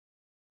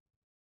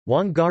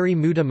Wangari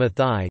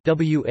Maathai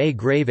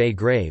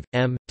WA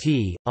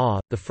M.T.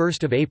 the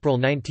 1st of April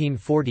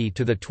 1940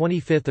 to the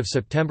 25th of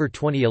September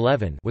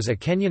 2011 was a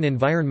Kenyan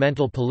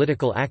environmental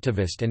political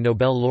activist and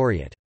Nobel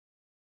laureate.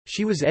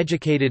 She was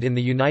educated in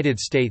the United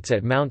States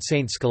at Mount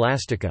St.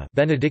 Scholastica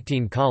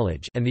Benedictine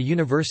College and the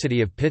University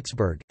of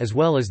Pittsburgh, as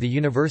well as the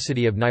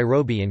University of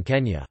Nairobi in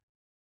Kenya.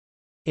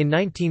 In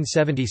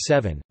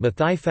 1977,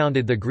 Maathai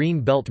founded the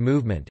Green Belt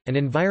Movement, an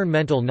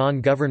environmental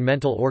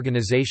non-governmental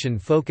organization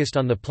focused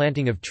on the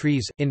planting of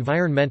trees,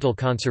 environmental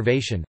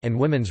conservation, and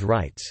women's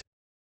rights.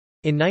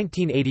 In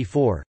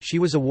 1984, she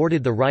was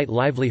awarded the Right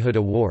Livelihood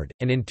Award,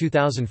 and in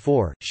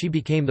 2004, she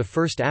became the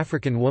first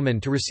African woman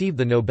to receive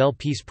the Nobel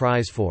Peace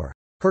Prize for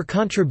her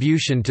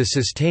contribution to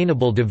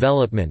sustainable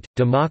development,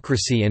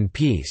 democracy and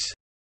peace.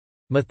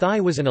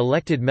 Maathai was an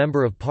elected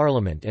Member of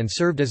Parliament and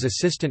served as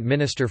Assistant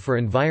Minister for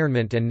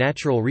Environment and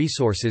Natural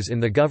Resources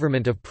in the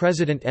government of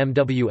President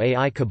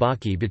Mwai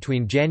Kibaki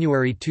between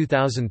January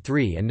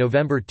 2003 and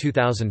November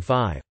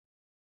 2005.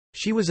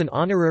 She was an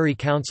honorary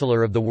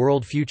councillor of the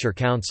World Future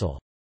Council.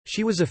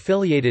 She was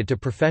affiliated to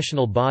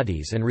professional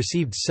bodies and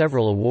received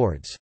several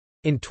awards.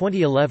 In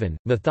 2011,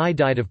 Maathai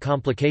died of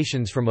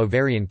complications from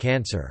ovarian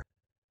cancer.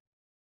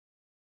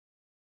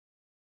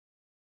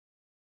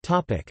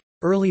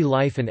 Early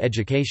life and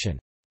education.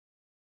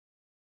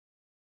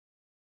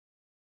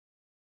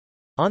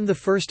 On 1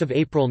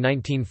 April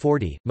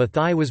 1940,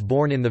 Maathai was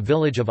born in the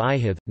village of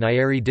Ihith,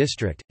 Nyeri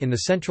district, in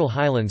the Central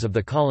Highlands of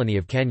the colony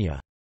of Kenya.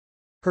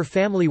 Her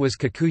family was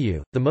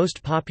Kikuyu, the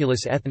most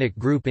populous ethnic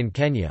group in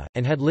Kenya,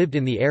 and had lived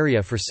in the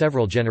area for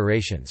several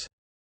generations.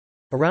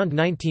 Around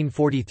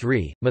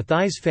 1943,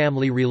 Maathai's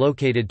family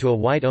relocated to a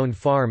white-owned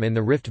farm in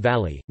the Rift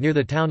Valley, near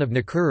the town of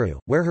Nakuru,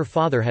 where her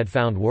father had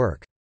found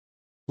work.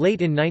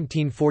 Late in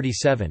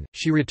 1947,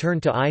 she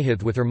returned to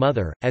Ihith with her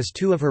mother, as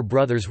two of her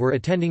brothers were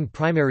attending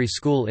primary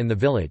school in the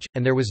village,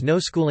 and there was no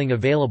schooling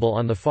available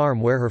on the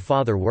farm where her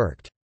father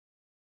worked.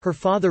 Her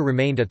father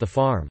remained at the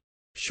farm.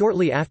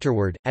 Shortly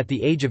afterward, at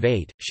the age of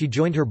 8, she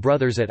joined her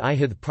brothers at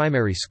Ihith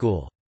Primary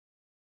School.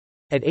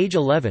 At age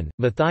 11,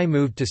 Maathai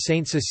moved to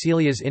St.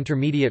 Cecilia's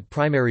Intermediate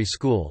Primary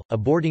School, a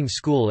boarding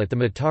school at the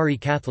Matari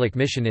Catholic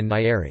Mission in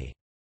Nyeri.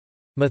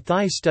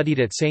 Maathai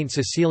studied at St.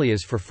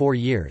 Cecilia's for 4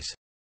 years.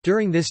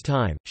 During this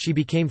time, she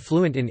became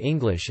fluent in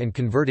English and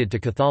converted to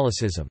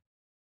Catholicism.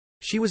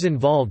 She was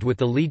involved with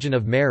the Legion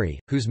of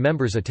Mary, whose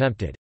members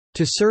attempted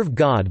to serve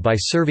God by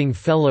serving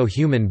fellow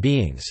human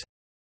beings.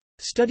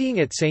 Studying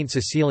at St.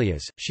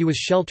 Cecilia's, she was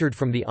sheltered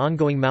from the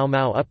ongoing Mau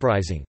Mau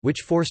uprising,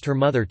 which forced her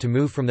mother to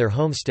move from their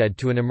homestead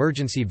to an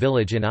emergency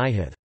village in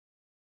Ihith.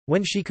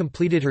 When she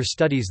completed her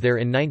studies there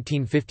in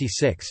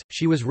 1956,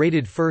 she was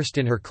rated first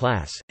in her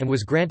class, and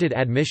was granted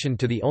admission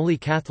to the only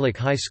Catholic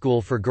high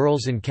school for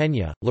girls in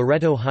Kenya,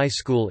 Loreto High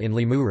School in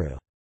Limuru.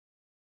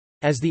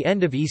 As the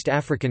end of East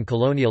African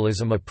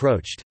colonialism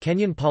approached,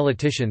 Kenyan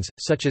politicians,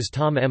 such as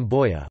Tom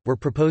Mboya, were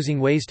proposing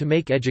ways to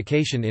make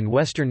education in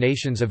Western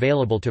nations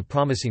available to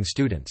promising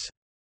students.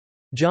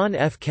 John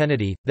F.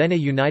 Kennedy, then a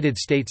United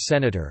States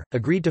Senator,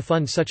 agreed to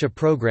fund such a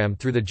program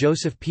through the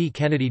Joseph P.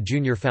 Kennedy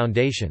Jr.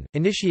 Foundation,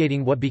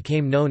 initiating what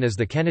became known as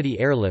the Kennedy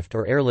Airlift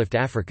or Airlift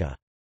Africa.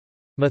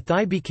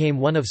 Maathai became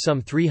one of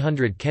some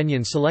 300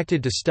 Kenyans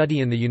selected to study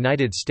in the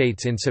United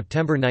States in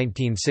September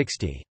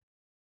 1960.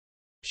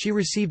 She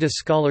received a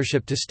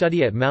scholarship to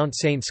study at Mount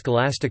St.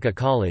 Scholastica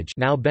College,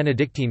 now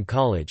Benedictine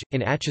College,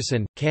 in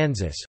Atchison,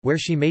 Kansas, where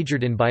she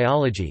majored in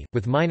biology,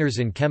 with minors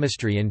in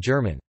chemistry and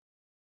German.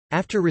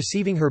 After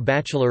receiving her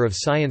Bachelor of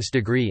Science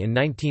degree in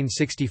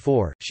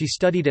 1964, she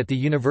studied at the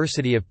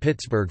University of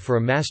Pittsburgh for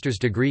a master's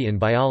degree in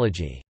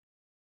biology.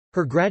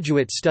 Her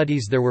graduate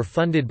studies there were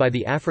funded by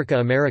the Africa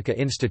America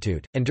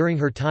Institute, and during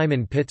her time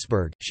in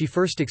Pittsburgh, she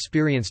first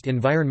experienced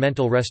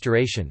environmental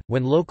restoration,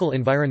 when local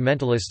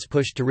environmentalists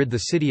pushed to rid the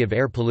city of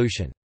air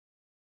pollution.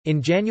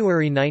 In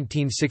January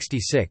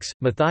 1966,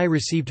 Maathai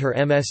received her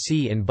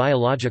MSc in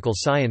Biological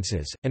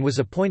Sciences, and was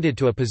appointed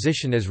to a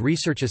position as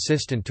research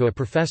assistant to a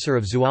professor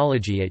of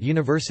zoology at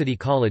University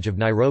College of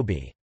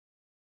Nairobi.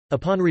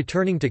 Upon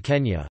returning to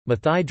Kenya,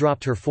 Maathai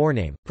dropped her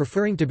forename,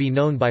 preferring to be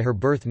known by her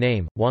birth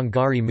name,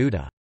 Wangari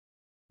Maathai.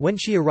 When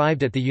she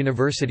arrived at the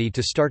university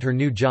to start her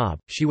new job,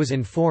 she was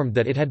informed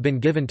that it had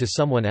been given to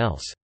someone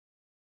else.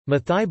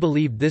 Maathai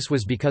believed this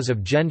was because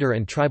of gender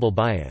and tribal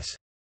bias.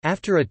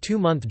 After a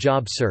 2-month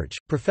job search,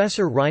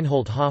 Professor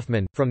Reinhold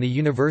Hoffmann, from the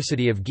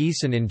University of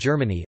Gießen in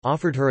Germany,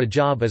 offered her a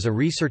job as a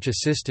research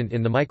assistant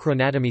in the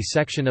microanatomy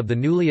section of the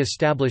newly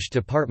established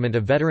Department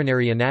of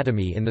Veterinary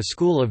Anatomy in the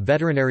School of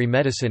Veterinary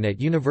Medicine at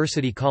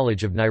University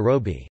College of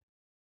Nairobi.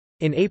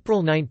 In April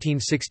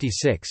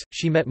 1966,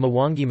 she met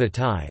Mwangi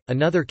Maathai,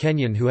 another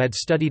Kenyan who had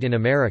studied in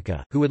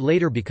America, who would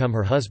later become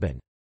her husband.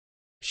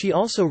 She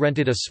also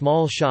rented a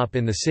small shop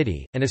in the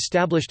city, and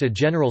established a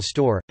general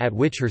store, at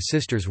which her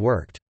sisters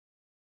worked.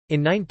 In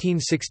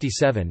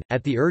 1967,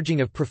 at the urging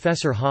of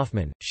Professor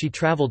Hoffmann, she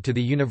traveled to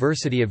the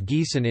University of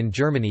Gießen in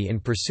Germany in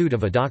pursuit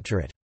of a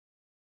doctorate.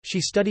 She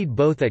studied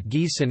both at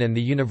Gießen and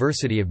the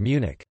University of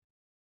Munich.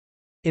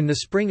 In the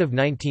spring of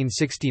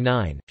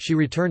 1969, she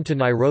returned to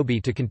Nairobi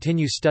to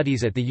continue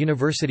studies at the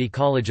University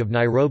College of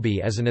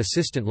Nairobi as an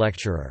assistant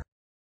lecturer.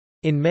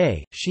 In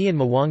May, she and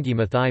Wangari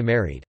Maathai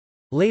married.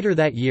 Later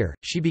that year,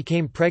 she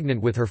became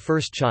pregnant with her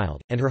first child,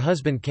 and her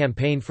husband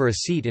campaigned for a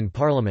seat in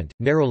parliament,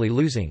 narrowly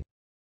losing.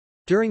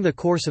 During the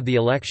course of the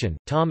election,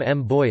 Tom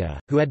Mboya,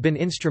 who had been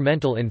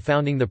instrumental in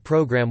founding the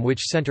program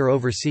which sent her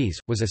overseas,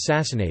 was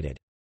assassinated.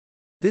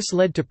 This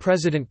led to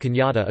President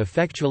Kenyatta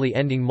effectually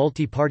ending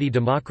multi-party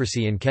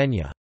democracy in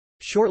Kenya.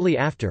 Shortly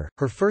after,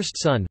 her first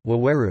son,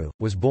 Waweru,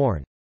 was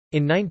born.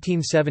 In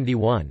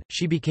 1971,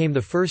 she became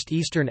the first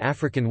Eastern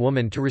African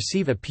woman to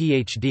receive a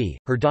Ph.D.,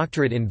 her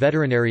doctorate in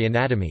veterinary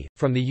anatomy,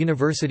 from the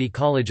University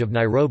College of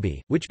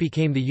Nairobi, which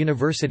became the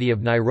University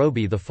of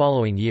Nairobi the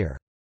following year.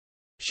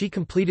 She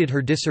completed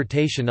her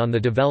dissertation on the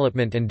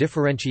development and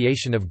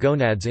differentiation of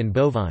gonads in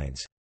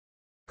bovines.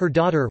 Her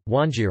daughter,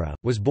 Wanjira,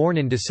 was born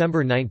in December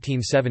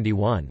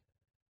 1971.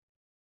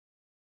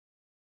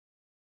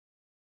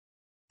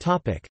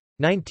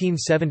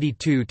 1972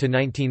 to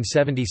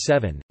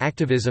 1977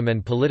 Activism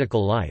and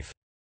political life.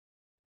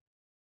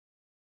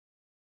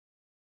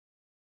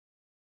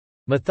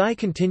 Maathai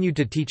continued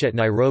to teach at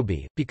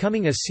Nairobi,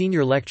 becoming a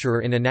senior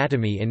lecturer in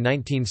anatomy in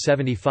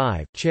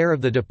 1975, chair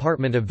of the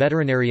Department of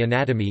Veterinary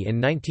Anatomy in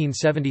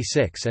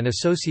 1976 and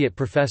associate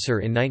professor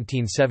in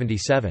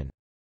 1977.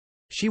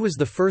 She was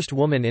the first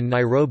woman in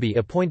Nairobi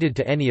appointed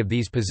to any of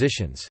these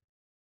positions.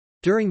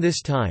 During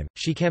this time,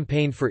 she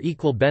campaigned for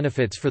equal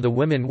benefits for the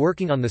women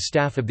working on the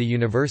staff of the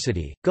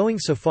university, going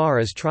so far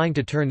as trying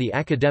to turn the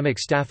Academic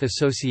Staff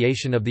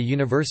Association of the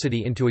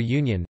university into a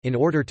union, in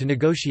order to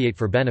negotiate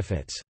for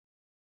benefits.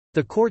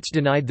 The courts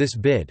denied this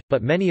bid,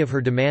 but many of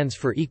her demands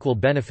for equal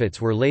benefits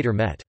were later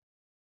met.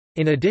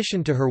 In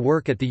addition to her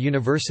work at the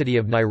University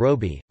of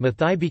Nairobi,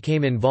 Maathai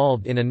became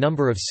involved in a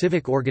number of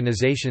civic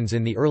organizations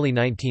in the early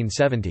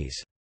 1970s.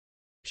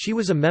 She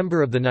was a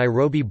member of the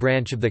Nairobi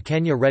branch of the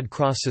Kenya Red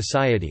Cross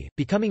Society,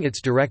 becoming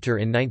its director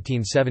in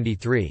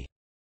 1973.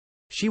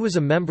 She was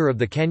a member of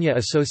the Kenya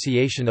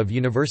Association of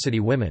University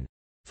Women.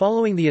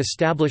 Following the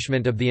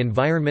establishment of the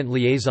Environment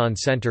Liaison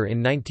Center in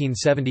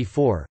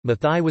 1974,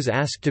 Maathai was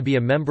asked to be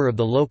a member of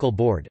the local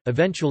board,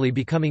 eventually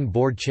becoming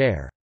board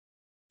chair.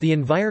 The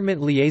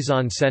Environment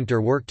Liaison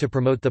Center worked to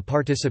promote the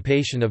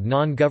participation of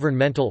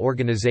non-governmental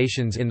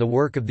organizations in the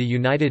work of the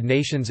United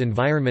Nations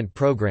Environment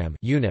Programme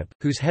 (UNEP),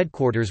 whose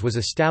headquarters was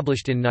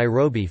established in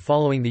Nairobi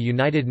following the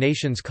United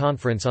Nations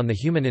Conference on the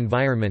Human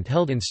Environment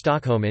held in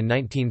Stockholm in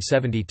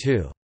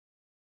 1972.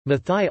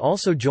 Maathai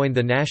also joined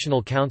the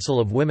National Council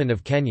of Women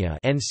of Kenya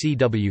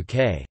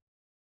 (NCWK).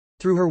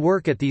 Through her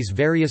work at these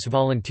various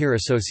volunteer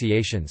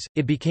associations,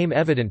 it became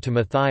evident to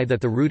Maathai that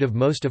the root of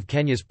most of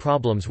Kenya's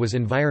problems was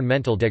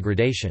environmental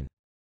degradation.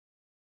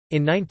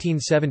 In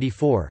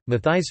 1974,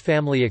 Maathai's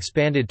family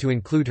expanded to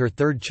include her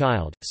third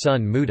child,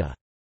 son Muda.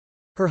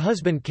 Her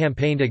husband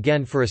campaigned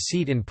again for a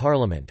seat in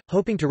parliament,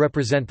 hoping to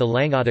represent the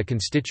Langata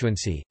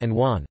constituency, and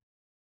won.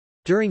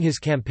 During his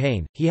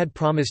campaign, he had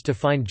promised to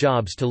find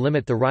jobs to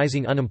limit the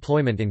rising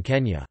unemployment in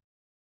Kenya.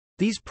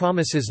 These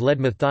promises led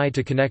Maathai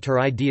to connect her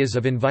ideas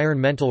of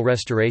environmental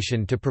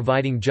restoration to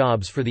providing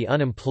jobs for the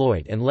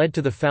unemployed and led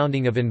to the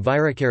founding of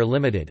EnviroCare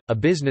Limited, a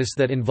business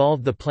that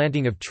involved the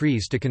planting of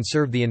trees to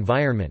conserve the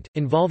environment,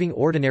 involving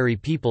ordinary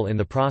people in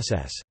the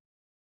process.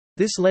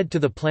 This led to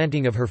the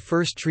planting of her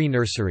first tree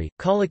nursery,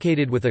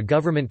 collocated with a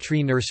government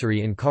tree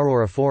nursery in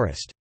Karora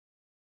Forest.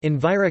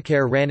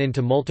 EnviroCare ran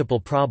into multiple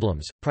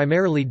problems,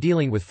 primarily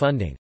dealing with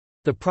funding.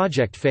 The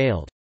project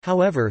failed.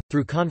 However,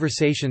 through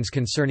conversations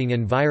concerning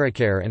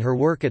EnviroCare and her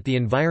work at the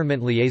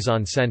Environment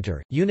Liaison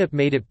Center, UNEP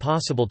made it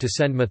possible to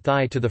send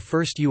Maathai to the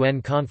first UN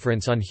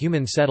Conference on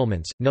Human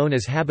Settlements, known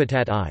as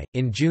Habitat I,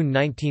 in June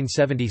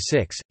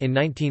 1976. In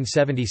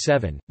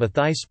 1977,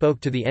 Maathai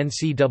spoke to the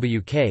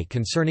NCWK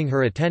concerning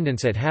her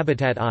attendance at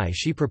Habitat I.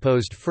 She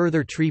proposed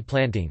further tree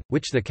planting,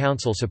 which the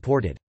Council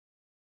supported.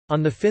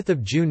 On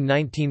 5 June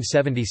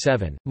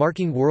 1977,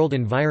 marking World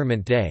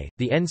Environment Day,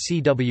 the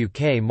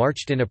NCWK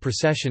marched in a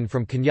procession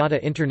from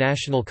Kenyatta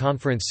International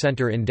Conference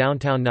Center in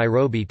downtown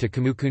Nairobi to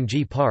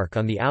Kamukunji Park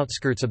on the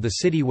outskirts of the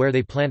city, where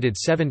they planted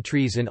 7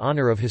 trees in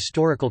honor of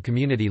historical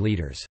community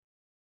leaders.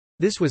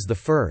 This was the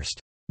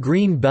first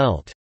Green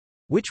Belt,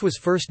 which was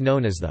first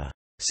known as the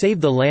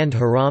Save the Land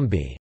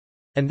Harambee,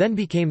 and then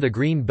became the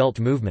Green Belt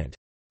Movement.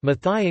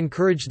 Maathai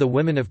encouraged the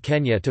women of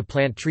Kenya to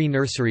plant tree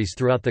nurseries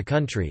throughout the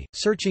country,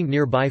 searching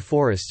nearby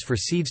forests for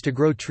seeds to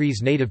grow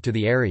trees native to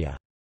the area.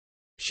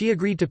 She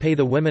agreed to pay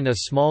the women a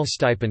small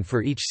stipend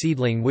for each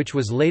seedling, which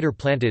was later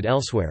planted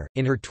elsewhere.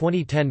 In her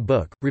 2010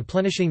 book,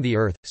 Replenishing the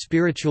Earth: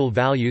 Spiritual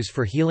Values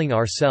for Healing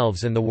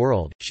Ourselves and the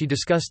World, she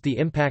discussed the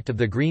impact of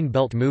the Green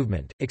Belt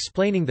movement,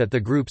 explaining that the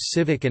group's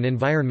civic and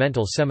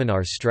environmental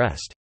seminars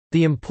stressed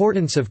the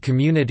importance of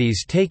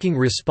communities taking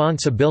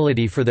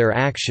responsibility for their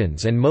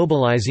actions and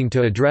mobilizing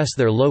to address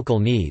their local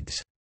needs,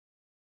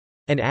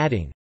 and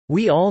adding,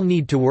 "We all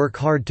need to work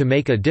hard to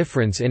make a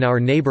difference in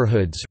our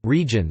neighborhoods,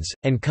 regions,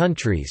 and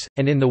countries,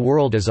 and in the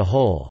world as a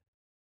whole."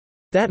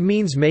 That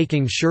means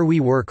making sure we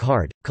work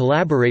hard,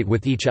 collaborate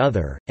with each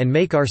other, and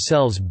make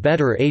ourselves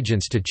better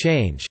agents to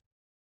change."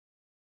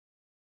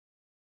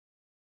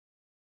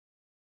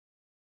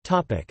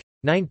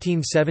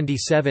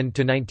 1977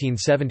 to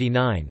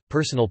 1979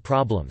 Personal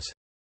problems.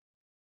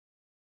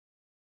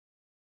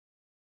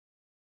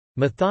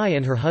 Maathai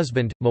and her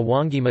husband,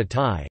 Wangari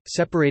Maathai,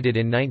 separated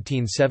in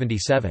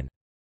 1977.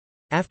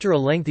 After a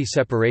lengthy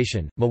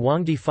separation,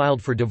 Mwangi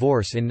filed for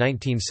divorce in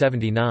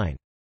 1979.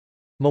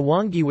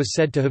 Mwangi was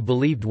said to have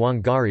believed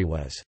Wangari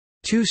was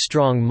too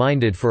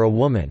strong-minded for a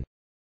woman,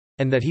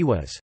 and that he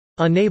was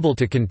unable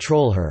to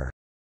control her.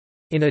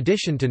 In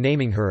addition to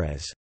naming her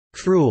as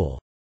cruel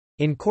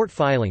in court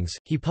filings,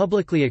 he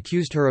publicly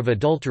accused her of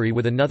adultery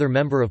with another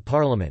member of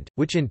parliament,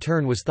 which in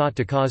turn was thought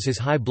to cause his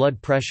high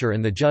blood pressure,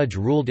 and the judge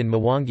ruled in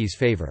Mwangi's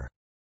favor.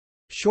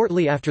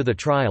 Shortly after the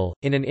trial,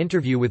 in an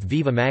interview with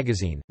Viva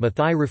magazine,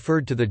 Maathai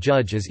referred to the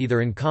judge as either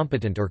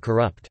incompetent or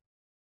corrupt.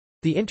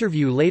 The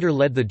interview later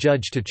led the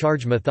judge to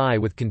charge Maathai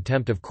with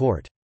contempt of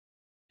court.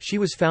 She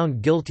was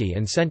found guilty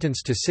and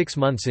sentenced to 6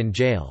 months in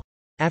jail.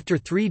 After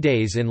 3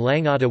 days in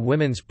Langata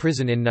Women's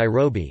Prison in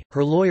Nairobi,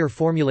 her lawyer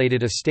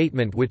formulated a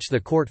statement which the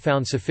court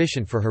found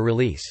sufficient for her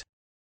release.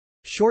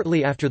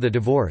 Shortly after the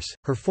divorce,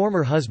 her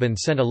former husband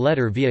sent a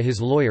letter via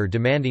his lawyer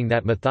demanding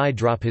that Maathai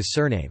drop his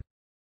surname.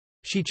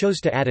 She chose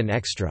to add an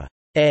extra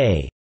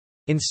A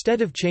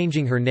instead of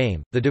changing her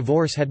name. The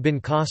divorce had been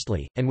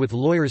costly, and with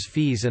lawyers'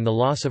 fees and the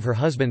loss of her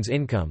husband's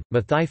income,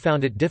 Maathai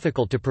found it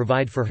difficult to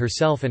provide for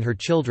herself and her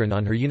children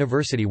on her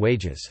university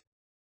wages.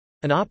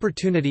 An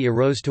opportunity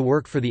arose to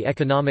work for the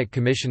Economic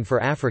Commission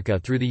for Africa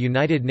through the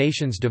United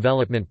Nations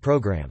Development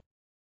Programme.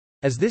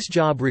 As this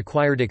job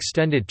required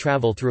extended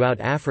travel throughout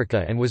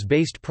Africa and was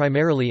based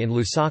primarily in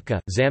Lusaka,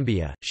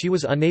 Zambia, she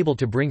was unable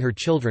to bring her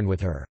children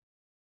with her.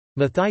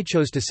 Maathai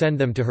chose to send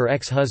them to her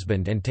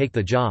ex-husband and take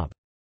the job.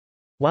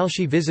 While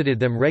she visited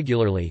them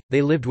regularly,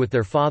 they lived with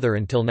their father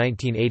until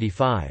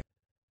 1985.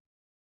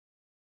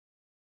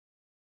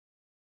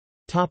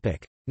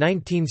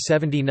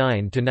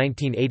 1979 to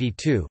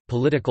 1982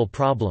 Political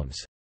problems.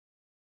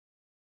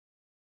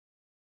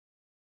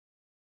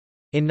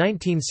 In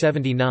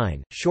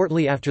 1979,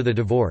 shortly after the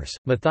divorce,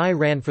 Maathai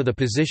ran for the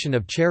position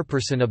of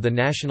chairperson of the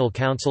National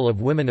Council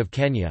of Women of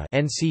Kenya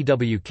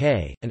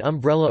 (NCWK), an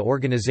umbrella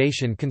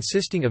organization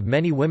consisting of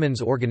many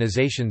women's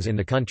organizations in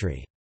the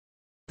country.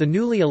 The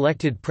newly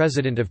elected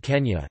president of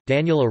Kenya,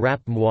 Daniel Arap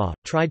Moi,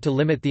 tried to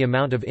limit the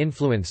amount of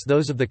influence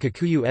those of the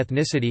Kikuyu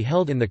ethnicity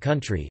held in the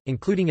country,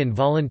 including in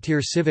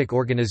volunteer civic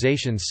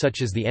organizations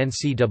such as the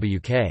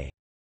NCWK.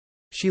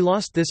 She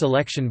lost this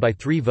election by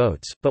 3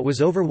 votes, but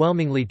was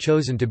overwhelmingly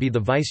chosen to be the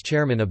vice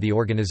chairman of the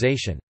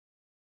organization.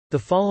 The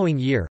following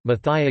year,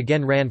 Maathai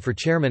again ran for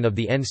chairman of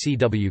the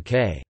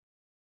NCWK.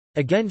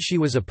 Again she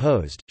was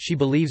opposed, she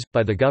believes,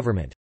 by the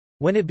government.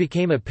 When it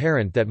became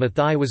apparent that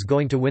Maathai was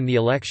going to win the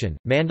election,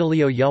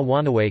 Maendeleo ya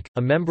Wanawake,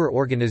 a member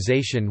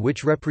organization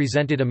which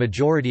represented a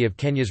majority of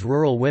Kenya's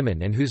rural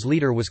women and whose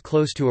leader was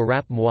close to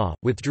Arap Moi,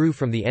 withdrew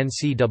from the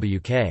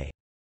NCWK.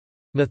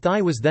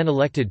 Maathai was then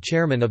elected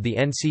chairman of the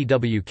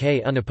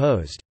NCWK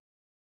unopposed.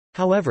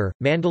 However,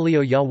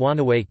 Maendeleo ya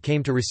Wanawake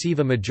came to receive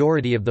a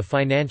majority of the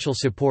financial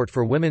support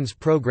for women's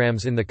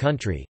programs in the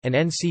country, and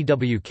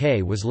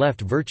NCWK was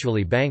left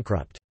virtually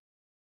bankrupt.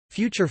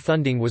 Future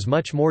funding was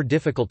much more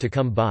difficult to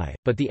come by,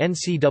 but the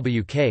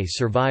NCWK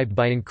survived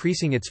by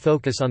increasing its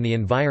focus on the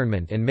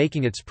environment and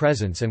making its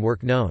presence and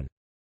work known.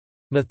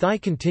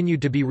 Maathai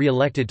continued to be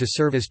re-elected to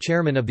serve as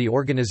chairman of the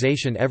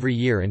organization every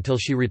year until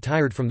she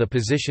retired from the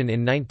position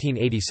in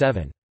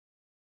 1987.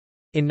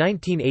 In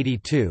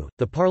 1982,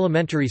 the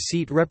parliamentary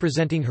seat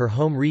representing her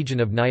home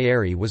region of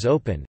Nyeri was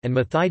open, and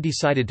Maathai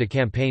decided to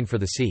campaign for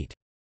the seat.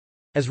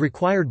 As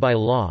required by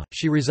law,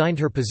 she resigned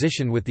her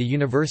position with the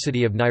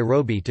University of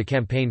Nairobi to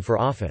campaign for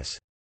office.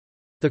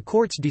 The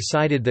courts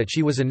decided that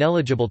she was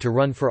ineligible to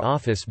run for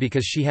office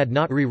because she had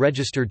not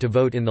re-registered to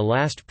vote in the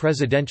last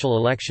presidential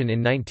election in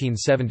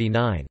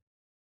 1979.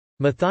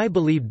 Maathai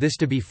believed this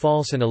to be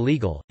false and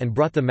illegal, and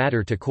brought the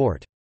matter to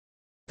court.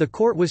 The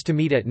court was to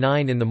meet at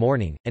 9 in the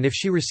morning, and if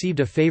she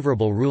received a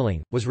favorable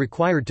ruling, was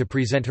required to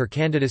present her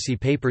candidacy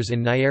papers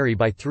in Nyeri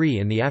by 3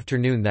 in the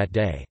afternoon that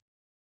day.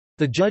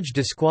 The judge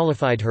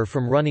disqualified her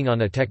from running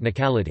on a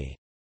technicality.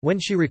 When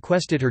she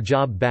requested her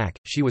job back,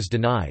 she was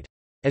denied.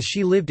 As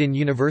she lived in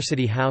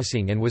university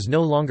housing and was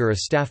no longer a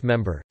staff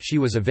member, she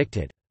was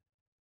evicted.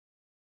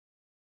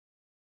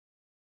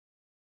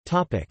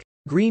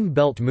 Green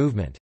Belt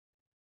movement.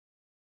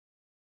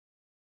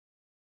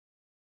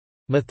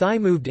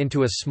 Maathai moved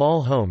into a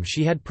small home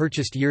she had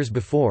purchased years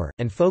before,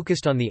 and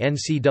focused on the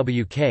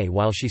NCWK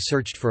while she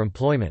searched for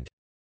employment.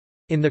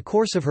 In the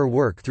course of her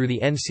work through the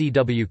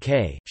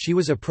NCWK, she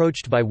was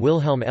approached by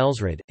Wilhelm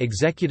Elsrud,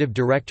 executive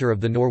director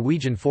of the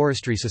Norwegian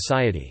Forestry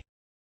Society.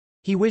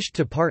 He wished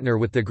to partner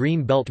with the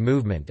Green Belt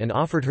movement and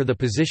offered her the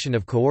position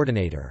of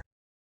coordinator.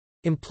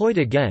 Employed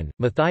again,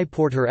 Maathai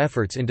poured her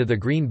efforts into the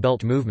Green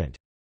Belt movement.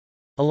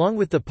 Along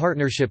with the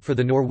Partnership for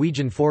the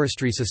Norwegian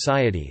Forestry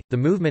Society, the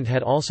movement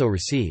had also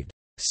received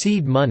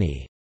seed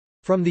money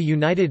from the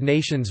United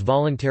Nations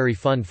Voluntary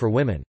Fund for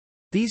Women.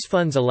 These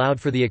funds allowed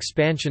for the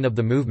expansion of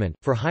the movement,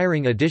 for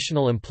hiring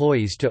additional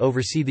employees to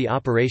oversee the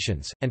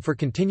operations, and for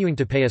continuing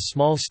to pay a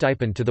small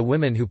stipend to the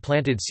women who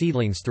planted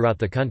seedlings throughout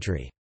the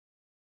country.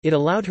 It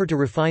allowed her to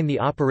refine the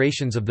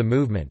operations of the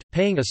movement,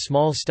 paying a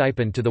small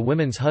stipend to the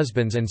women's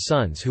husbands and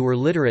sons who were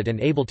literate and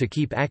able to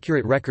keep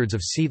accurate records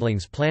of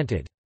seedlings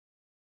planted.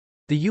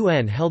 The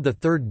UN held the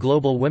Third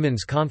Global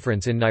Women's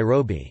Conference in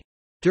Nairobi.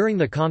 During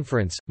the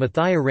conference,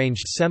 Maathai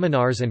arranged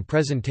seminars and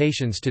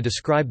presentations to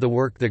describe the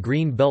work the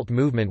Green Belt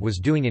movement was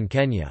doing in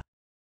Kenya.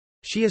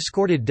 She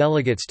escorted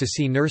delegates to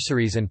see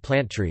nurseries and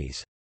plant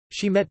trees.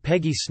 She met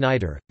Peggy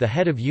Snyder, the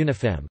head of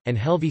UNIFEM, and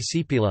Helvi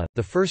Sipila,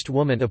 the first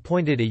woman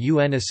appointed a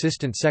UN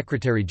Assistant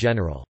Secretary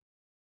General.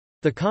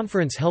 The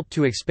conference helped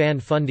to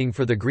expand funding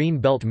for the Green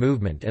Belt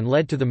movement and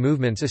led to the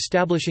movement's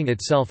establishing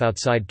itself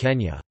outside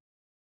Kenya.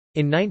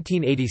 In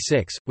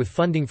 1986, with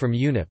funding from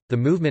UNIP, the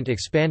movement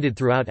expanded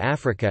throughout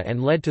Africa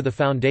and led to the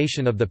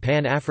foundation of the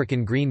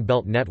Pan-African Green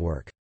Belt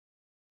Network.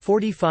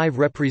 45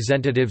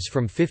 representatives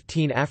from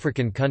 15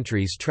 African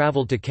countries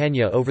traveled to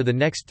Kenya over the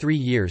next 3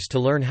 years to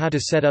learn how to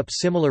set up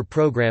similar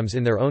programs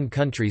in their own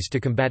countries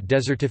to combat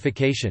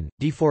desertification,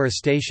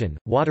 deforestation,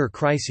 water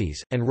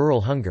crises, and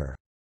rural hunger.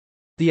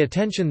 The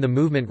attention the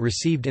movement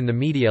received in the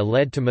media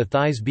led to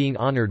Maathai's being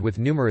honored with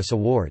numerous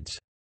awards.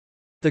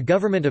 The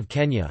government of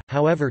Kenya,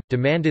 however,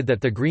 demanded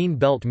that the Green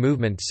Belt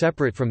movement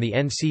separate from the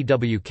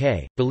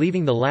NCWK,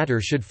 believing the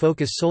latter should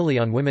focus solely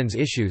on women's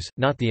issues,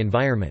 not the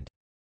environment.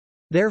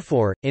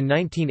 Therefore, in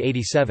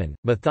 1987,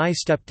 Maathai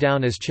stepped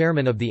down as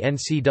chairman of the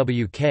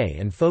NCWK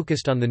and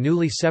focused on the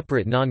newly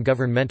separate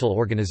non-governmental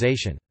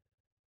organization.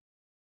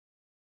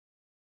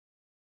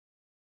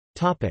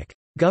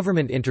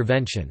 Government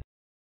intervention.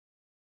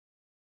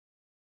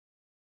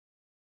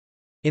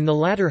 In the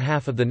latter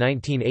half of the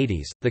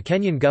 1980s, the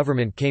Kenyan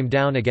government came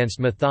down against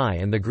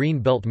Maathai and the Green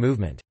Belt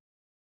movement.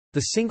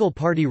 The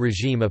single-party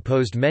regime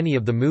opposed many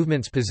of the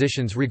movement's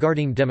positions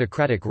regarding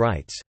democratic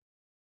rights.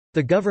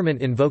 The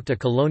government invoked a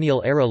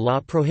colonial-era law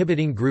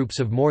prohibiting groups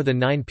of more than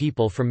 9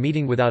 people from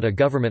meeting without a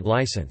government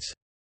license.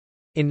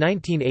 In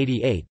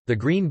 1988, the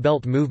Green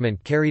Belt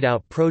movement carried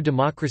out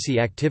pro-democracy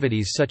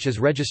activities such as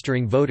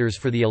registering voters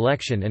for the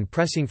election and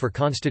pressing for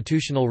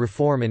constitutional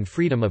reform and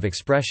freedom of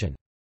expression.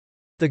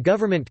 The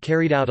government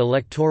carried out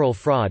electoral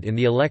fraud in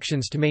the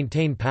elections to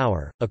maintain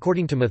power.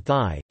 According to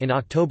Maathai, in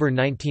October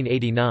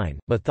 1989,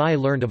 Maathai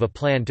learned of a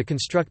plan to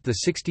construct the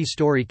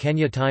 60-story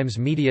Kenya Times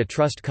Media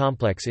Trust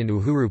complex in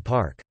Uhuru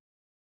Park.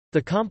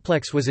 The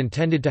complex was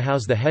intended to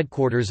house the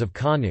headquarters of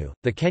KANU,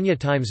 the Kenya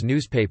Times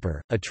newspaper,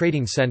 a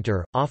trading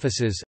center,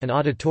 offices, an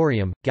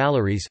auditorium,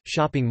 galleries,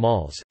 shopping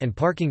malls, and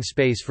parking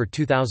space for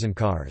 2,000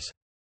 cars.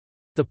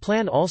 The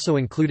plan also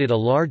included a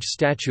large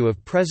statue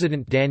of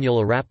President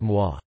Daniel Arap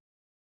Moi.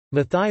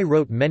 Maathai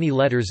wrote many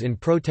letters in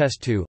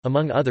protest to,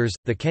 among others,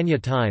 the Kenya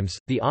Times,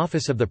 the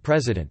Office of the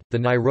President, the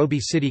Nairobi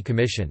City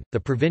Commission, the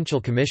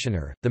Provincial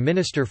Commissioner, the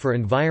Minister for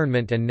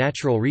Environment and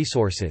Natural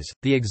Resources,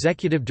 the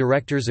Executive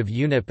Directors of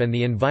UNIP and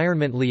the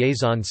Environment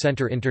Liaison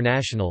Centre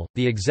International,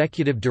 the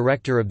Executive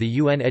Director of the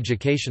UN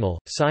Educational,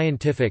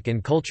 Scientific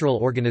and Cultural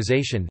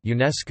Organization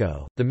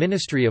 (UNESCO), the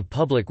Ministry of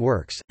Public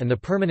Works, and the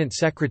Permanent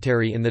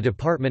Secretary in the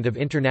Department of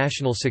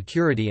International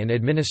Security and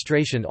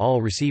Administration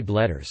all received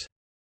letters.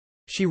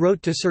 She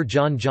wrote to Sir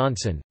John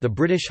Johnson, the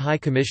British High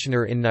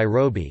Commissioner in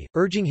Nairobi,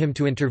 urging him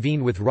to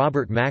intervene with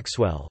Robert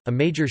Maxwell, a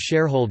major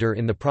shareholder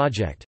in the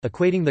project,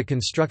 equating the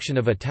construction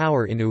of a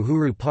tower in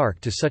Uhuru Park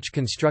to such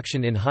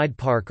construction in Hyde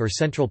Park or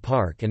Central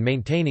Park and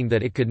maintaining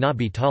that it could not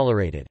be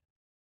tolerated.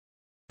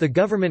 The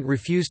government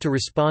refused to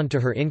respond to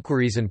her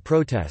inquiries and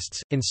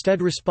protests,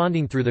 instead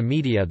responding through the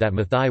media that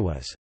Maathai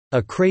was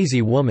a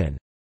crazy woman,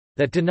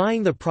 that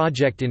denying the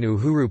project in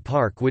Uhuru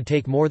Park would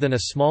take more than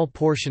a small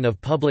portion of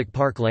public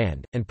park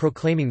land, and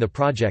proclaiming the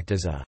project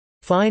as a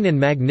fine and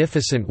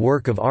magnificent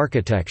work of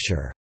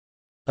architecture,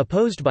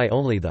 opposed by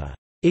only the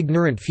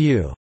ignorant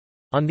few.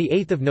 On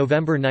 8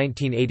 November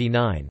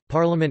 1989,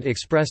 Parliament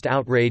expressed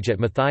outrage at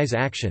Maathai's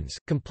actions,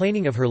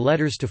 complaining of her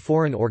letters to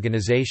foreign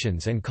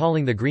organizations and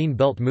calling the Green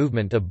Belt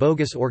movement a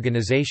bogus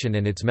organization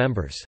and its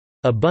members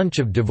a bunch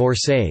of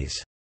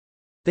divorcees.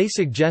 They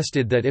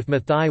suggested that if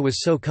Maathai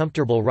was so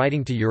comfortable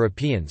writing to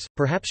Europeans,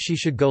 perhaps she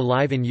should go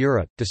live in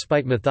Europe.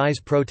 Despite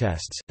Maathai's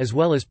protests, as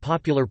well as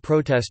popular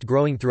protest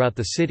growing throughout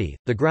the city,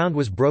 the ground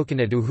was broken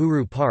at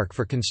Uhuru Park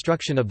for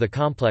construction of the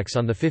complex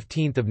on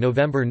 15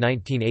 November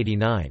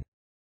 1989.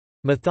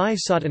 Maathai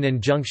sought an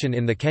injunction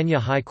in the Kenya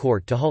High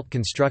Court to halt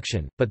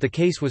construction, but the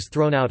case was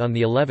thrown out on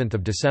the 11th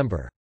of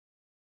December.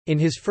 In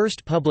his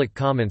first public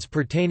comments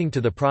pertaining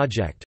to the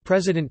project,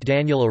 President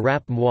Daniel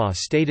Arap Moi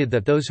stated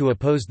that those who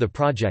opposed the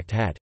project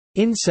had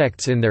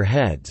insects in their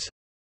heads.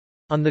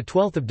 On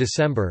 12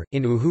 December,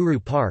 in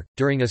Uhuru Park,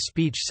 during a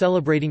speech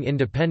celebrating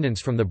independence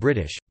from the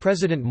British,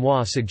 President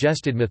Moi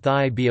suggested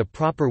Maathai be a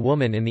proper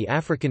woman in the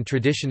African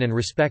tradition and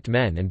respect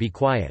men and be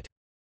quiet.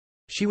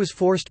 She was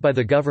forced by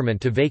the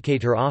government to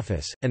vacate her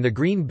office, and the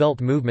Green Belt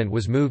movement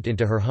was moved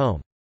into her home.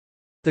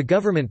 The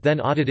government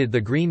then audited the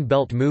Green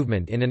Belt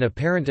movement in an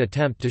apparent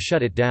attempt to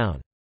shut it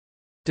down.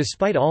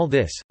 Despite all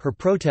this, her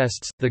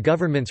protests, the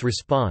government's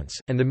response,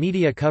 and the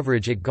media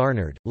coverage it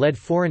garnered, led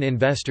foreign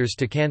investors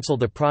to cancel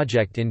the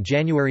project in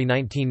January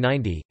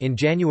 1990. In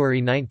January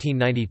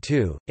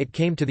 1992, it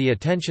came to the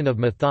attention of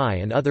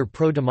Maathai and other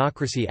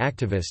pro-democracy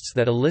activists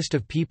that a list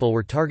of people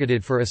were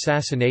targeted for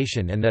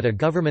assassination and that a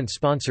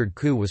government-sponsored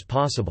coup was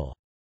possible.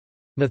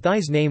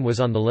 Maathai's name was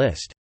on the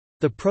list.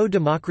 The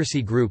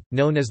pro-democracy group,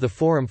 known as the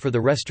Forum for the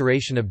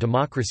Restoration of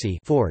Democracy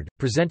 (FORD),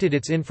 presented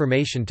its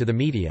information to the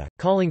media,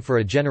 calling for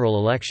a general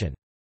election.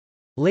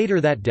 Later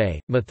that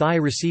day,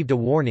 Maathai received a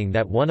warning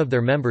that one of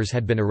their members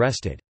had been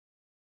arrested.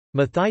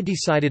 Maathai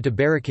decided to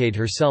barricade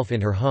herself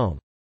in her home.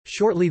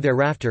 Shortly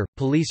thereafter,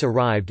 police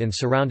arrived and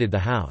surrounded the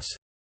house.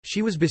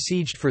 She was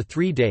besieged for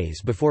 3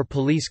 days before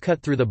police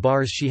cut through the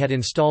bars she had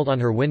installed on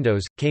her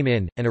windows, came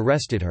in, and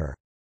arrested her.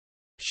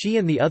 She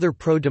and the other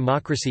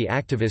pro-democracy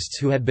activists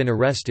who had been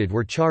arrested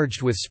were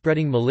charged with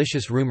spreading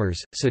malicious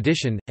rumors,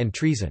 sedition, and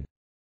treason.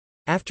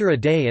 After a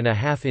day and a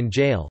half in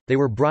jail, they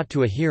were brought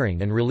to a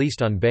hearing and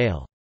released on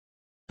bail.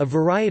 A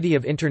variety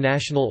of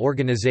international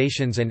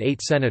organizations and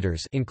 8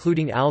 senators,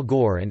 including Al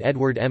Gore and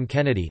Edward M.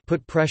 Kennedy,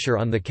 put pressure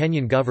on the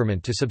Kenyan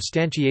government to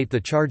substantiate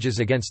the charges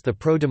against the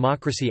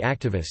pro-democracy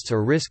activists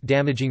or risk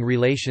damaging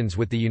relations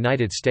with the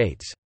United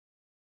States.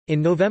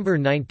 In November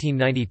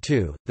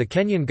 1992, the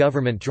Kenyan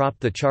government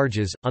dropped the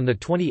charges. On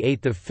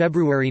 28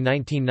 February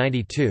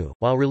 1992,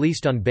 while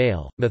released on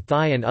bail,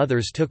 Maathai and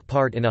others took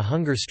part in a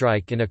hunger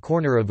strike in a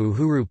corner of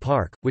Uhuru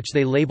Park, which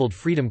they labeled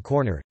Freedom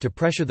Corner, to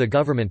pressure the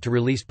government to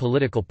release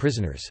political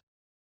prisoners.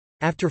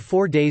 After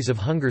 4 days of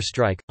hunger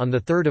strike, on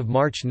 3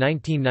 March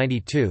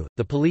 1992,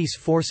 the police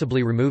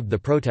forcibly removed the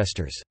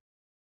protesters.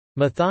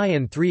 Maathai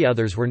and 3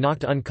 others were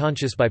knocked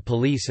unconscious by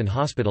police and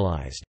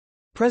hospitalized.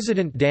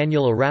 President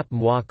Daniel Arap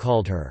Moi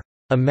called her,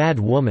 "a mad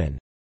woman,"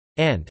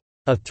 and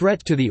 "a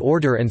threat to the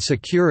order and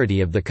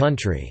security of the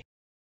country."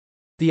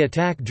 The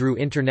attack drew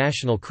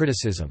international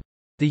criticism.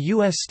 The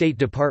U.S. State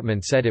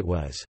Department said it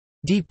was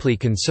 "deeply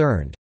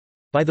concerned"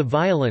 by the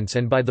violence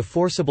and by the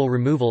forcible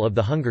removal of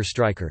the hunger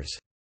strikers.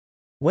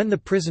 When the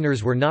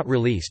prisoners were not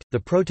released, the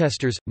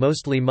protesters,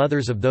 mostly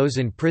mothers of those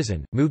in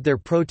prison, moved their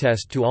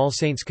protest to All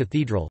Saints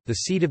Cathedral,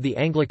 the seat of the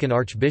Anglican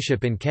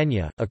Archbishop in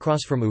Kenya,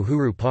 across from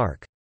Uhuru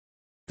Park.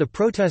 The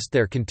protest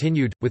there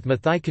continued, with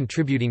Maathai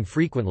contributing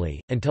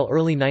frequently, until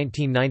early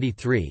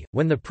 1993,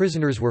 when the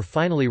prisoners were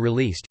finally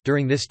released.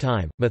 During this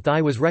time,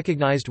 Maathai was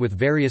recognized with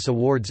various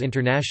awards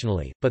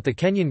internationally, but the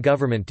Kenyan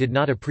government did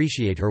not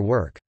appreciate her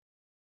work.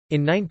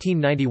 In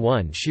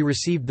 1991 she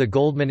received the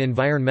Goldman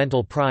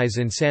Environmental Prize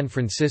in San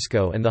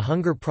Francisco and the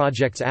Hunger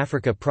Project's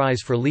Africa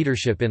Prize for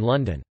Leadership in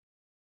London.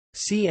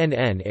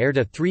 CNN aired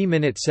a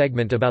 3-minute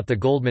segment about the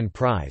Goldman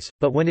Prize,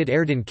 but when it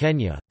aired in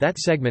Kenya, that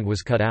segment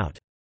was cut out.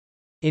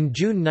 In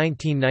June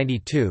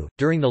 1992,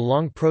 during the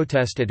long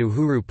protest at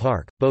Uhuru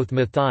Park, both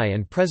Maathai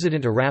and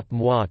President Arap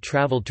Moi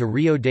traveled to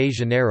Rio de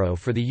Janeiro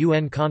for the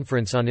UN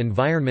Conference on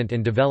Environment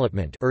and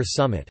Development (Earth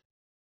Summit).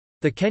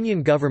 The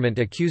Kenyan government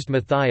accused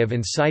Maathai of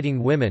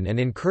inciting women and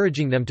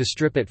encouraging them to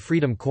strip at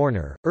Freedom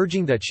Corner,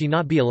 urging that she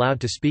not be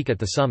allowed to speak at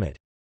the summit.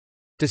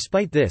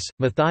 Despite this,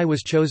 Maathai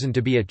was chosen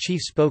to be a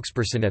chief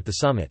spokesperson at the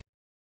summit.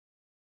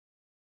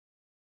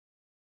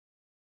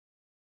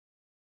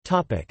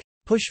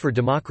 Push for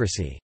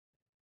democracy.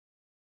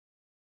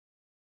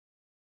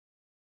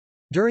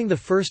 During the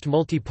first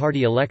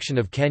multi-party election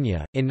of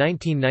Kenya, in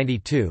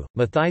 1992,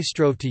 Maathai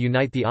strove to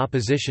unite the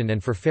opposition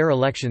and for fair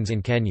elections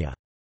in Kenya.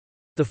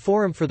 The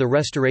Forum for the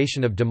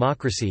Restoration of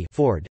Democracy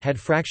 (FORD) had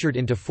fractured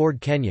into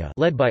Ford Kenya,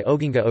 led by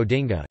Oginga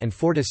Odinga, and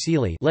Ford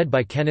Asili, led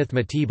by Kenneth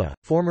Matiba.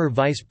 Former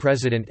Vice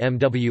President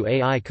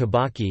Mwai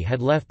Kibaki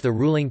had left the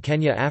ruling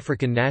Kenya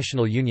African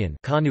National Union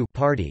 (KANU)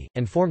 party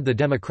and formed the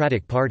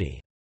Democratic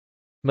Party.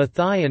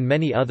 Maathai and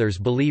many others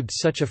believed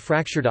such a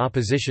fractured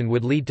opposition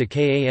would lead to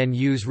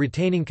KANU's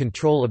retaining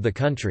control of the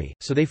country,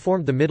 so they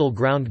formed the Middle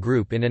Ground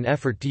Group in an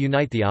effort to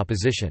unite the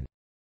opposition.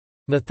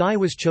 Maathai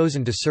was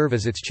chosen to serve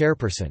as its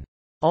chairperson.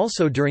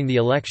 Also during the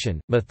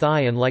election,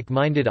 Maathai and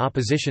like-minded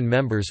opposition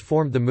members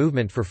formed the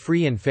Movement for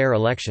Free and Fair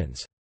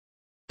Elections.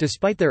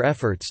 Despite their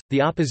efforts,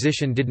 the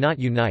opposition did not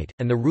unite,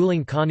 and the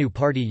ruling KANU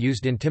party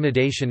used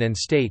intimidation and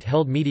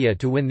state-held media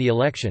to win the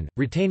election,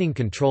 retaining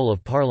control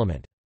of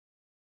parliament.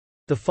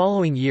 The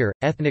following year,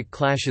 ethnic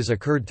clashes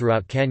occurred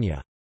throughout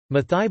Kenya.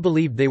 Maathai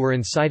believed they were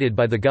incited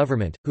by the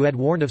government, who had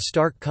warned of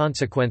stark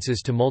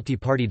consequences to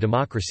multi-party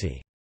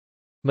democracy.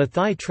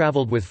 Maathai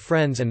traveled with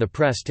friends and the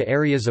press to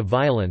areas of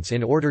violence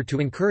in order to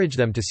encourage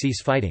them to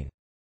cease fighting.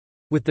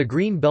 With the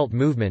Green Belt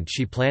movement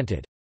she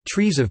planted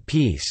trees of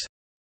peace,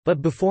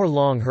 but before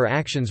long her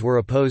actions were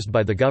opposed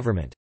by the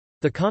government.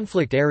 The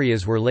conflict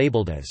areas were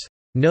labeled as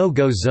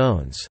no-go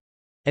zones.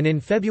 And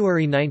in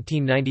February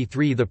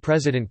 1993 the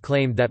president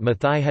claimed that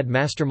Maathai had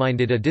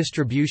masterminded a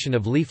distribution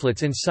of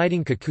leaflets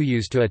inciting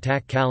Kikuyus to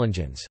attack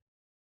Kalenjins.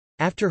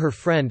 After her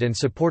friend and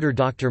supporter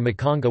Dr.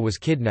 Makanga was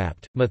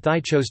kidnapped,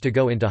 Maathai chose to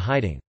go into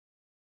hiding.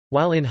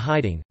 While in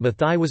hiding,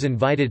 Maathai was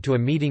invited to a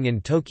meeting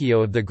in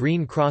Tokyo of the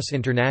Green Cross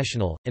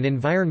International, an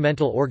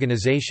environmental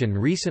organization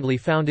recently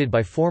founded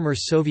by former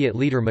Soviet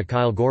leader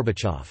Mikhail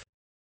Gorbachev.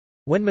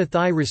 When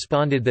Maathai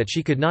responded that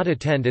she could not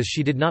attend as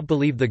she did not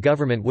believe the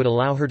government would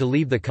allow her to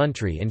leave the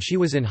country and she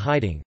was in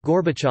hiding,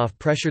 Gorbachev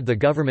pressured the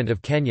government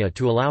of Kenya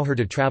to allow her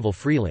to travel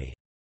freely.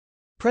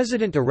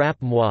 President Arap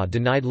Moi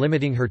denied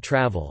limiting her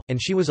travel,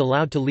 and she was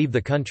allowed to leave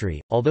the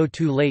country, although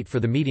too late for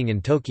the meeting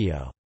in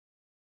Tokyo.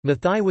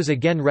 Maathai was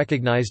again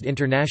recognized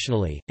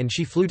internationally, and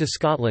she flew to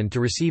Scotland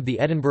to receive the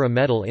Edinburgh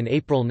Medal in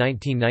April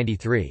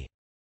 1993.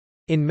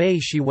 In May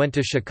she went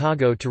to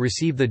Chicago to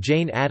receive the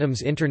Jane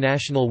Addams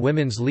International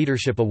Women's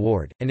Leadership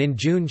Award, and in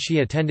June she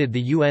attended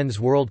the UN's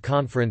World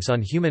Conference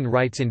on Human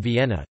Rights in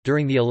Vienna.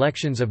 During the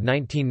elections of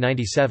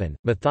 1997,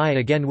 Maathai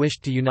again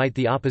wished to unite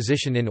the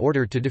opposition in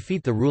order to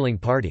defeat the ruling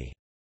party.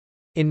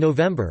 In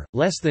November,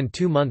 less than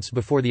 2 months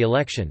before the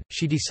election,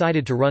 she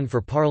decided to run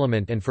for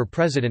parliament and for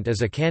president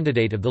as a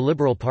candidate of the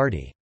Liberal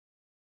Party.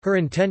 Her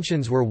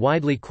intentions were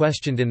widely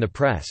questioned in the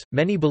press.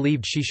 Many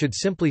believed she should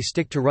simply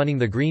stick to running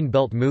the Green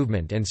Belt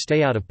movement and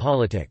stay out of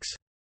politics.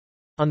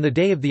 On the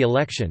day of the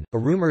election, a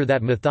rumor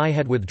that Maathai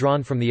had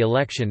withdrawn from the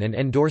election and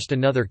endorsed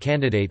another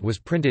candidate was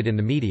printed in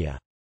the media.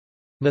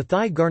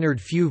 Maathai garnered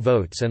few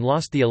votes and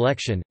lost the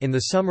election. In the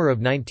summer of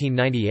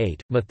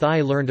 1998,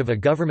 Maathai learned of a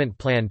government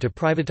plan to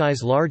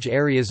privatize large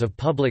areas of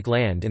public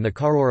land in the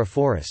Karora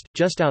forest,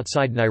 just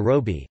outside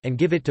Nairobi, and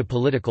give it to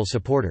political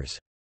supporters.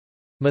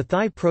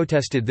 Maathai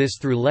protested this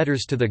through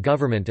letters to the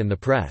government and the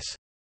press.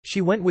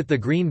 She went with the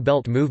Green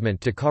Belt movement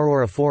to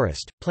Karora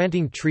Forest,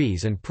 planting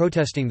trees and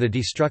protesting the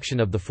destruction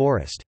of the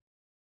forest.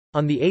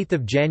 On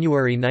 8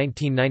 January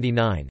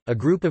 1999, a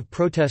group of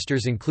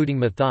protesters including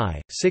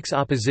Maathai, 6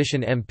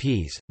 opposition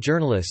MPs,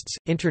 journalists,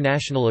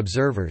 international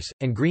observers,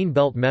 and Green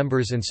Belt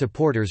members and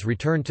supporters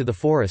returned to the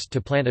forest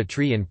to plant a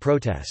tree in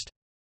protest.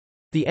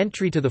 The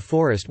entry to the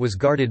forest was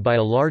guarded by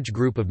a large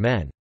group of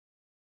men.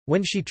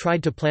 When she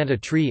tried to plant a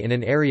tree in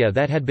an area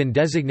that had been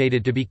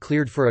designated to be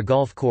cleared for a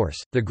golf course,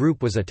 the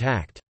group was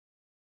attacked.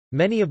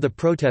 Many of the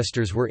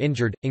protesters were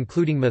injured,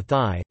 including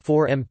Maathai,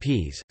 4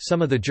 MPs,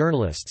 some of the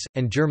journalists,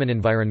 and German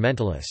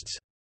environmentalists.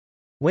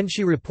 When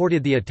she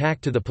reported the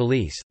attack to the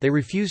police, they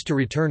refused to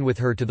return with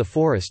her to the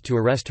forest to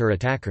arrest her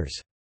attackers.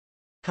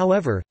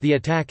 However, the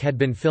attack had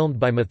been filmed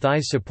by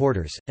Maathai's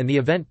supporters, and the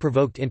event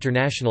provoked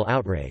international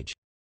outrage.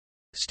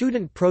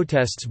 Student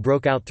protests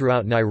broke out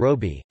throughout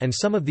Nairobi, and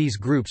some of these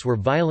groups were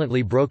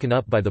violently broken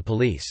up by the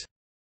police.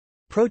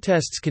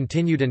 Protests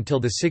continued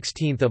until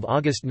 16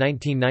 August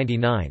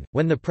 1999,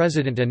 when the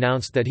president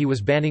announced that he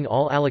was banning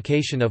all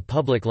allocation of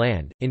public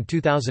land. In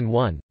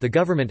 2001, the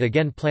government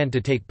again planned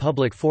to take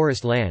public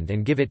forest land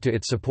and give it to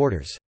its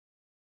supporters.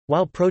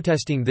 While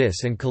protesting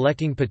this and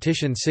collecting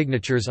petition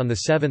signatures on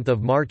 7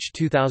 March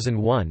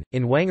 2001,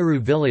 in Wangari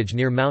village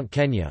near Mount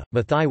Kenya,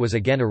 Maathai was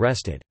again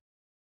arrested.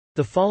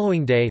 The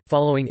following day,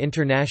 following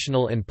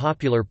international and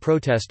popular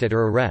protest at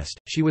her arrest,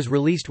 she was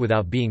released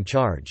without being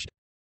charged.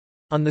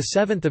 On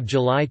 7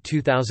 July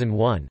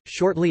 2001,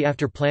 shortly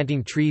after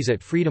planting trees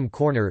at Freedom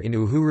Corner in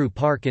Uhuru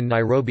Park in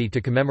Nairobi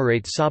to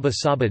commemorate Saba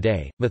Saba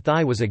Day,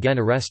 Maathai was again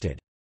arrested.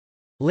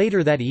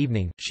 Later that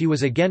evening, she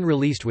was again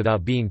released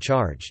without being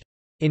charged.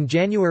 In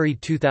January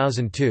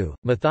 2002,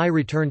 Maathai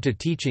returned to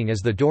teaching as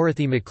the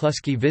Dorothy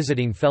McCluskey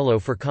Visiting Fellow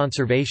for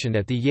Conservation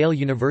at the Yale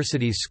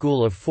University's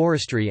School of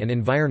Forestry and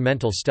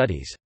Environmental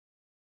Studies.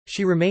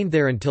 She remained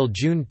there until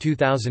June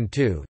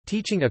 2002,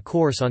 teaching a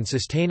course on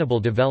sustainable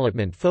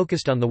development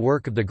focused on the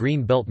work of the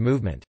Green Belt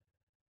movement.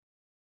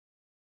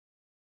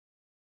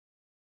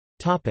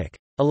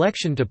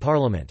 Election to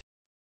Parliament.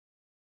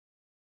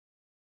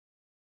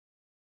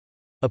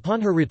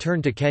 Upon her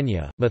return to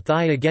Kenya,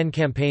 Maathai again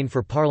campaigned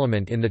for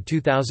parliament in the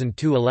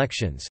 2002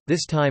 elections,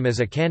 this time as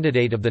a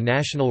candidate of the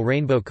National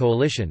Rainbow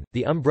Coalition,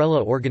 the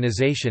umbrella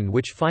organization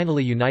which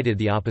finally united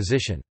the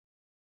opposition.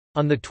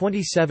 On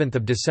 27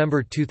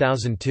 December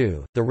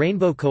 2002, the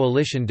Rainbow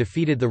Coalition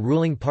defeated the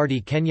ruling party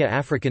Kenya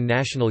African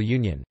National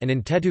Union, and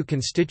in Tetu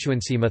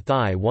constituency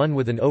Maathai won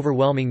with an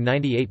overwhelming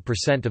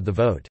 98% of the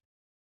vote.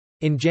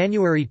 In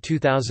January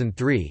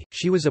 2003,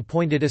 she was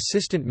appointed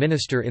Assistant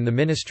Minister in the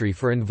Ministry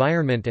for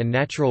Environment and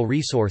Natural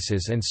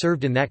Resources and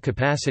served in that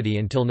capacity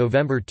until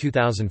November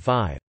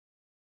 2005.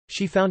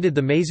 She founded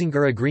the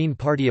Mazingira Green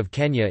Party of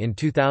Kenya in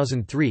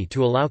 2003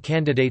 to allow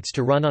candidates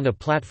to run on a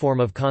platform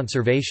of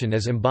conservation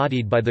as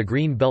embodied by the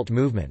Green Belt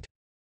movement.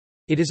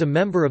 It is a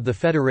member of the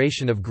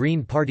Federation of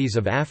Green Parties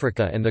of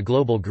Africa and the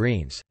Global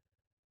Greens.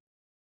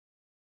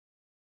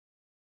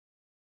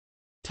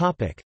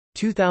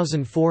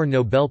 2004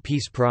 Nobel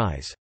Peace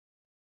Prize.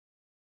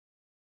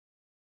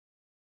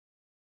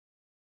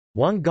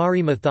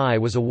 Wangari Maathai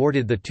was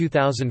awarded the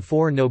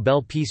 2004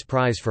 Nobel Peace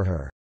Prize for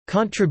her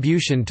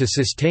contribution to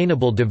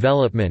sustainable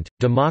development,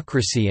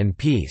 democracy and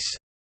peace.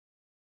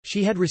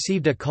 She had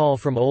received a call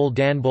from Ole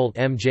Danbolt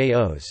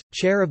MJOs,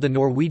 chair of the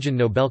Norwegian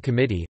Nobel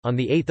Committee, on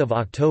 8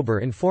 October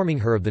informing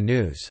her of the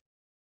news.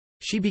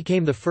 She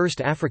became the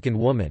first African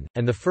woman,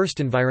 and the first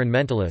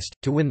environmentalist,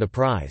 to win the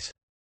prize.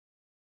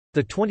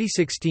 The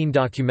 2016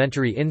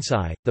 documentary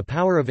Inside, The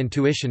Power of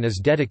Intuition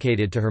is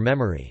dedicated to her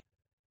memory.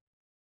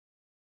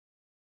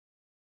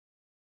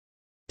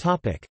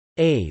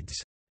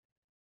 AIDS.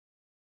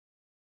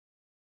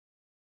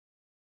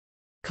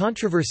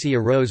 Controversy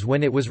arose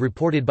when it was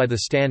reported by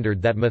the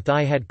Standard that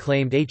Maathai had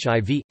claimed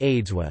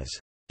HIV/AIDS was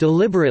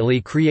deliberately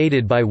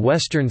created by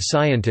Western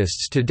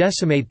scientists to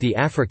decimate the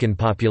African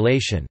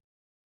population.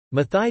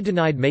 Maathai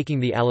denied making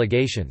the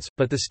allegations,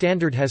 but the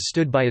Standard has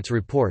stood by its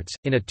reports.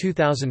 In a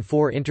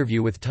 2004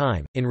 interview with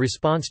Time, in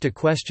response to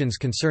questions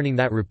concerning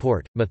that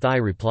report, Maathai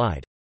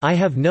replied, "I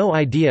have no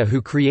idea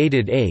who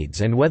created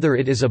AIDS and whether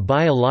it is a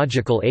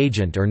biological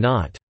agent or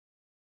not.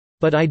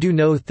 But I do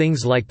know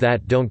things like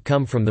that don't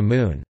come from the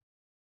moon.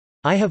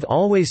 I have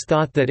always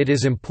thought that it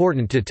is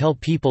important to tell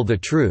people the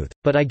truth,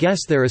 but I guess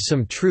there is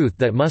some truth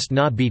that must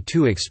not be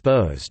too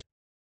exposed."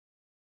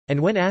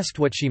 And when asked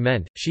what she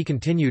meant, she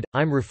continued,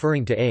 "I'm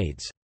referring to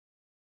AIDS.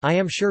 I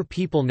am sure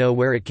people know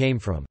where it came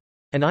from.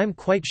 And I'm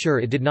quite sure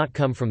it did not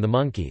come from the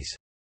monkeys."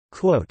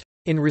 Quote.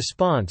 In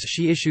response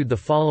she issued the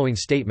following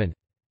statement.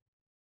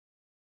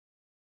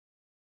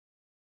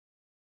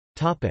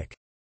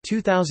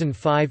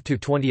 2005 to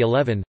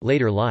 2011,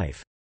 later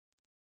life.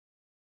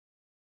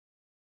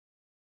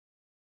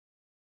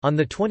 On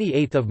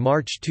 28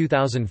 March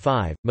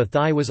 2005,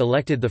 Maathai was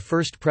elected the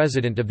first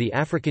president of the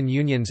African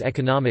Union's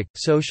Economic,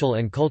 Social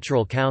and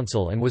Cultural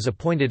Council and was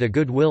appointed a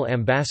Goodwill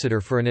Ambassador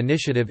for an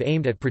initiative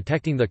aimed at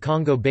protecting the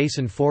Congo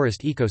Basin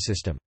forest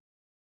ecosystem.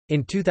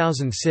 In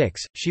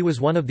 2006, she was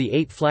one of the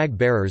 8 flag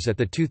bearers at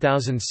the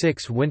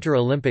 2006 Winter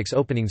Olympics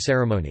opening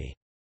ceremony.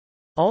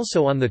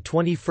 Also on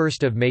 21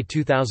 May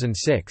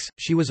 2006,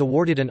 she was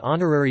awarded an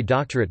honorary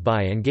doctorate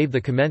by and gave the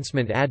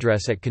commencement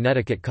address at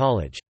Connecticut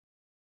College.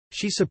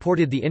 She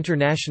supported the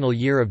International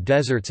Year of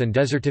Deserts and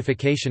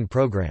Desertification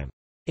program.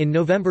 In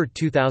November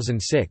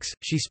 2006,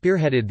 she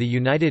spearheaded the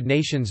United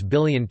Nations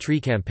Billion Tree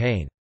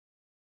Campaign.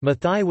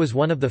 Maathai was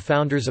one of the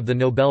founders of the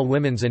Nobel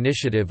Women's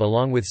Initiative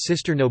along with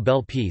sister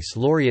Nobel Peace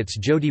laureates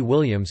Jody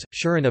Williams,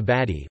 Shirin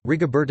Ebadi,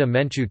 Rigoberta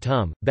Menchú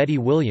Tum, Betty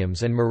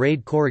Williams and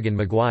Mairead Corrigan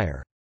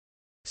Maguire.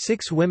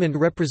 6 women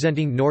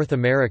representing North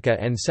America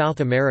and South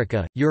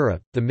America,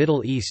 Europe, the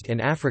Middle East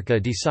and Africa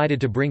decided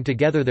to bring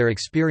together their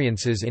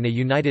experiences in a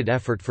united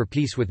effort for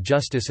peace with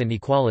justice and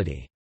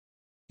equality.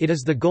 It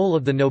is the goal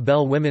of the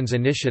Nobel Women's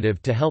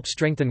Initiative to help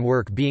strengthen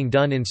work being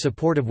done in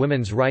support of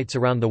women's rights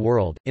around the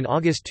world. In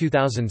August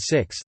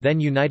 2006, then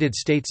United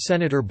States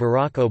Senator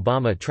Barack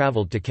Obama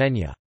traveled to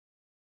Kenya.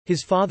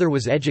 His father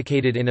was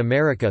educated in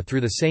America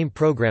through the same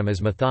program as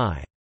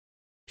Maathai.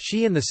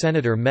 She and the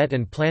senator met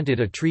and planted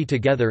a tree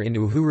together in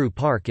Uhuru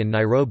Park in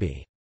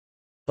Nairobi.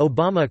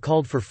 Obama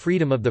called for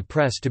freedom of the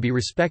press to be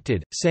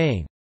respected,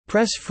 saying,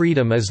 "Press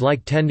freedom is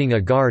like tending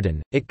a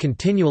garden, it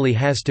continually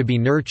has to be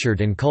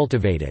nurtured and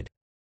cultivated.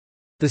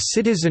 The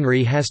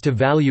citizenry has to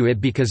value it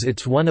because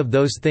it's one of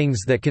those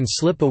things that can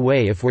slip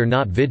away if we're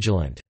not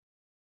vigilant."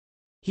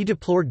 He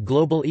deplored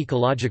global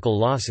ecological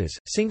losses,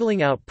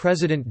 singling out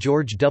President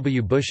George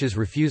W. Bush's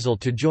refusal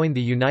to join the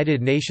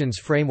United Nations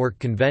Framework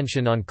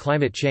Convention on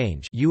Climate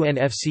Change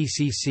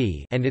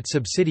 (UNFCCC) and its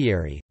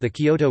subsidiary, the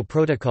Kyoto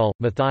Protocol.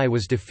 Maathai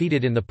was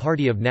defeated in the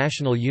Party of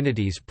National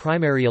Unity's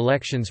primary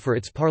elections for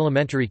its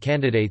parliamentary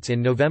candidates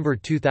in November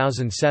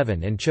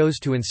 2007 and chose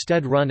to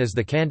instead run as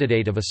the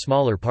candidate of a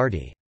smaller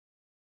party.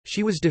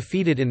 She was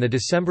defeated in the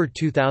December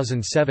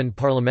 2007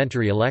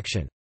 parliamentary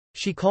election.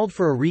 She called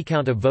for a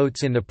recount of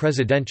votes in the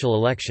presidential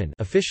election,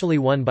 officially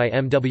won by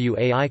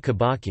Mwai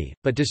Kibaki,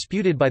 but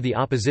disputed by the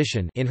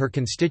opposition in her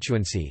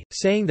constituency,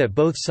 saying that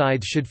both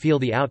sides should feel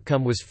the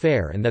outcome was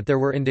fair and that there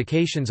were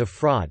indications of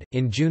fraud.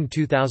 In June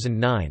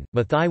 2009,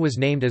 Maathai was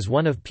named as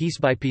one of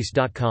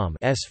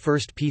PeaceByPeace.com's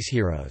first peace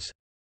heroes.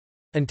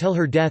 Until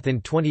her death in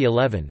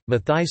 2011,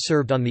 Maathai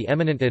served on the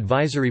Eminent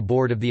Advisory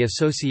Board of the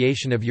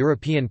Association of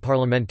European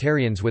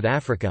Parliamentarians with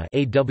Africa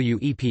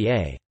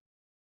 (AWEPA).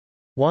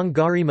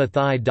 Wangari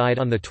Maathai died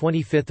on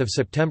 25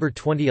 September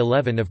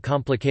 2011 of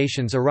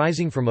complications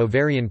arising from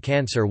ovarian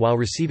cancer while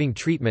receiving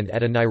treatment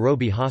at a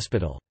Nairobi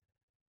hospital.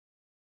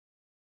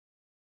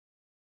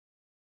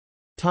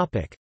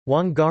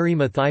 Wangari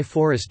Maathai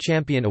Forest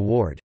Champion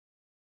Award.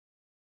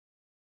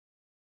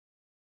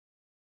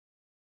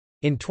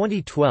 In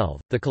 2012,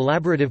 the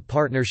Collaborative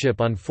Partnership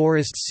on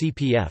Forests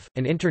 (CPF),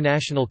 an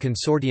international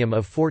consortium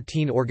of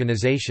 14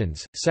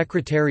 organizations,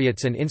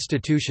 secretariats and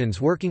institutions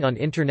working on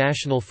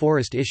international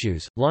forest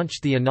issues,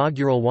 launched the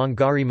inaugural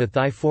Wangari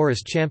Maathai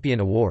Forest Champion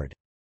Award.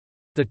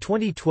 The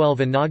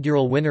 2012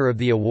 inaugural winner of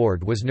the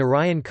award was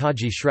Narayan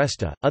Kaji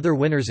Shrestha. Other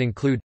winners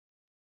include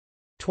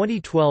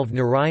 2012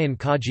 Narayan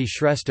Kaji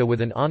Shrestha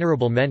with an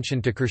honorable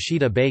mention to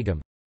Khurshida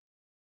Begum,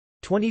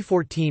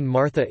 2014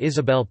 Martha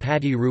Isabel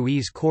Patti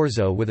Ruiz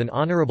Corzo with an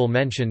honorable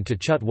mention to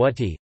Chut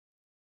Wati,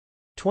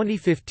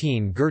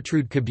 2015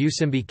 Gertrude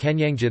Kabusimbi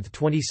Kenyangjith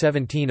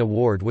 2017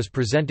 award was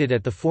presented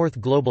at the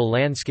 4th Global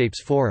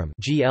Landscapes Forum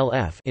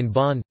in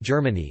Bonn,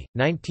 Germany,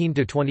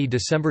 19–20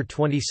 December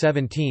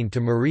 2017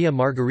 to Maria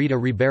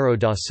Margarida Ribeiro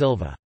da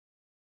Silva.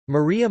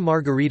 Maria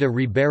Margarida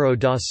Ribeiro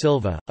da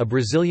Silva, a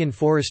Brazilian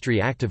forestry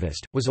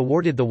activist, was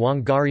awarded the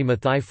Wangari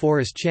Maathai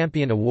Forest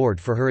Champion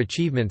Award for her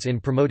achievements in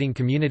promoting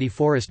community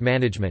forest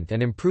management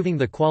and improving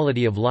the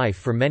quality of life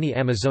for many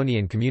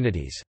Amazonian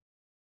communities.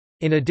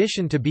 In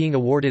addition to being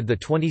awarded the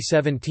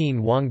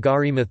 2017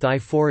 Wangari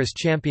Maathai Forest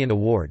Champion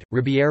Award,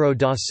 Ribeiro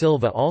da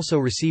Silva also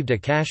received a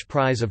cash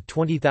prize of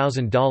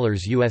 $20,000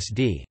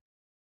 USD.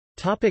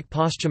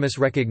 Posthumous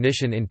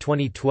recognition. In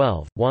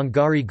 2012,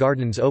 Wangari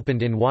Gardens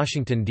opened in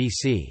Washington,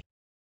 D.C.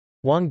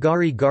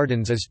 Wangari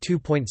Gardens is a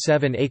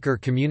 2.7-acre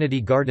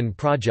community garden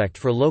project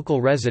for local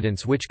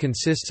residents which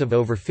consists of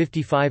over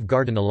 55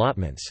 garden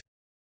allotments.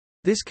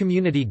 This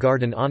community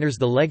garden honors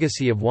the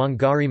legacy of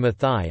Wangari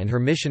Maathai and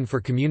her mission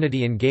for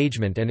community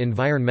engagement and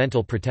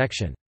environmental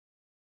protection.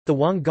 The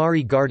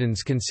Wangari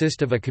Gardens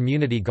consist of a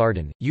community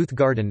garden, youth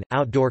garden,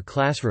 outdoor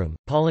classroom,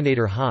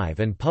 pollinator hive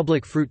and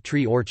public fruit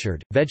tree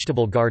orchard,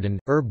 vegetable garden,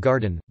 herb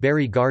garden,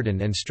 berry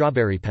garden and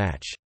strawberry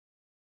patch.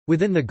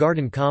 Within the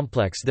garden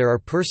complex there are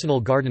personal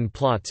garden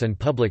plots and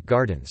public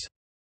gardens.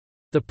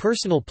 The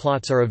personal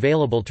plots are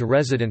available to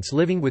residents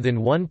living within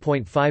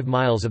 1.5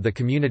 miles of the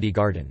community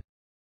garden.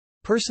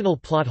 Personal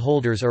plot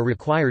holders are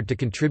required to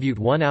contribute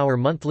 1 hour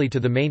monthly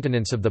to the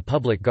maintenance of the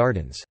public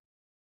gardens.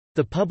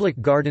 The public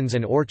gardens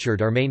and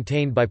orchard are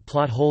maintained by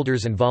plot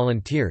holders and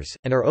volunteers,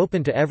 and are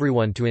open to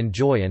everyone to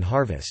enjoy and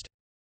harvest.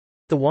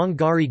 The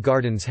Wangari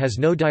Gardens has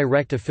no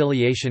direct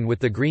affiliation with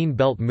the Green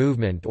Belt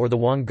Movement or the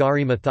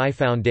Wangari Maathai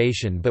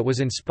Foundation but was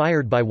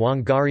inspired by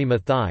Wangari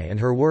Maathai and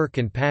her work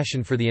and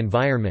passion for the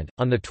environment.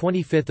 On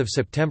 25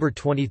 September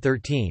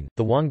 2013,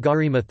 the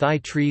Wangari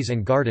Maathai Trees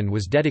and Garden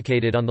was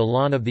dedicated on the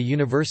lawn of the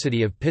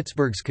University of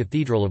Pittsburgh's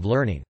Cathedral of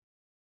Learning.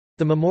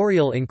 The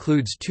memorial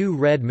includes 2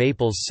 red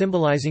maples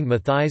symbolizing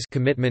Maathai's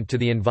commitment to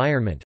the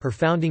environment, her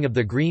founding of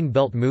the Green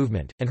Belt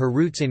Movement, and her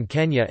roots in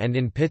Kenya and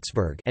in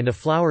Pittsburgh, and a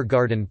flower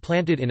garden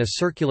planted in a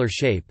circular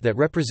shape that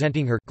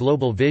representing her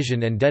global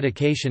vision and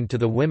dedication to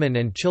the women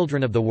and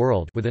children of the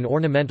world, with an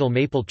ornamental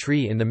maple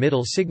tree in the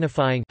middle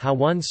signifying how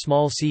one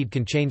small seed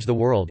can change the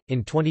world.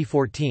 In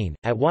 2014,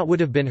 at what would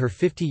have been her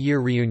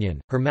 50-year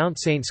reunion, her Mount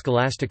St.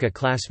 Scholastica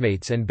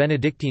classmates and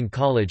Benedictine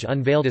College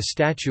unveiled a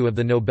statue of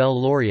the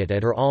Nobel laureate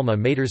at her alma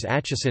mater's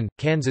Atchison,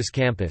 Kansas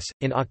campus.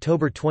 In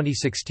October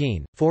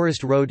 2016,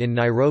 Forest Road in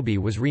Nairobi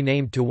was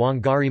renamed to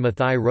Wangari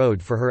Maathai Road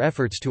for her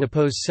efforts to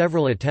oppose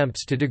several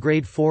attempts to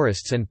degrade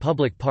forests and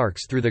public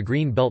parks through the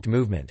Green Belt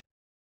Movement.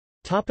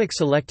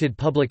 Selected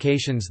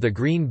publications. The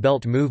Green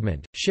Belt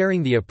Movement,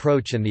 Sharing the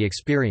Approach and the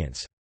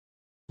Experience.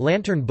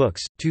 Lantern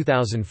Books,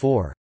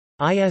 2004.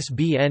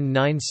 ISBN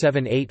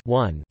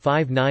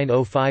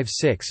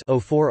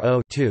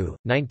 978-1-59056-040-2,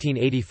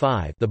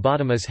 1985. The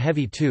Bottom is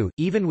Heavy Too,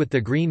 Even with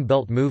the Green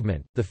Belt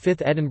Movement. The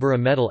 5th Edinburgh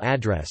Medal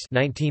Address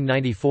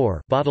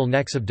 1994.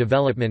 Bottlenecks of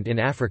Development in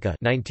Africa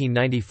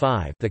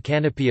 1995. The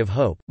Canopy of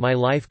Hope, My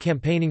Life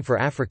Campaigning for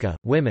Africa,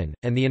 Women,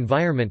 and the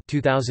Environment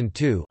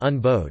 2002.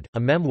 Unbowed, A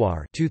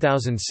Memoir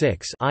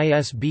 2006.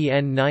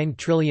 ISBN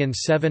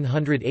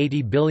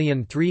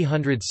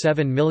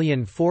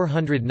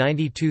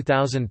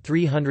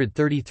 9780307492333.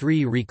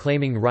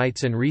 Reclaiming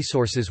Rights and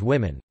Resources,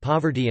 Women,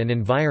 Poverty and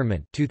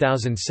Environment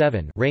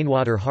 2007.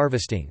 Rainwater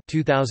Harvesting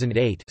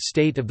 2008.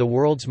 State of the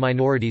World's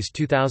Minorities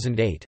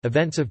 2008.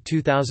 Events of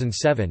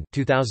 2007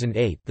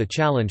 2008. The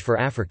Challenge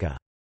for Africa.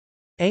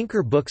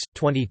 Anchor Books,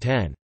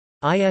 2010.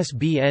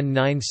 ISBN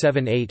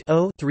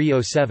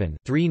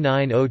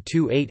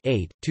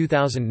 978-0-307-39028-8,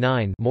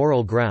 2009.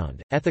 Moral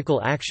Ground,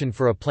 Ethical Action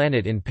for a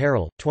Planet in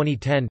Peril,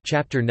 2010.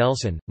 Chapter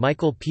Nelson,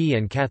 Michael P.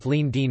 and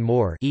Kathleen Dean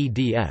Moore,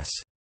 eds.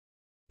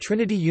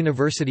 Trinity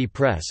University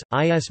Press,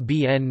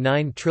 ISBN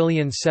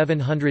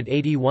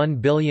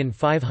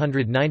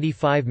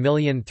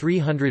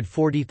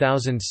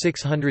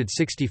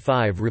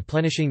 9781595340665.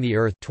 Replenishing the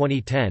Earth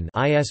 2010.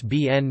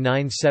 ISBN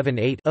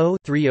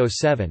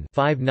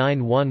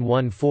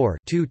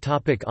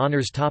 978-0-307-59114-2.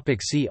 Honours.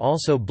 See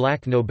also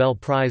Black Nobel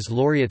Prize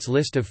laureates.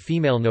 List of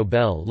female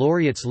Nobel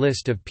laureates.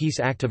 List of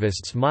peace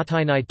activists.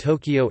 Matainai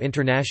Tokyo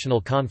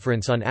International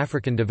Conference on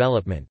African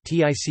Development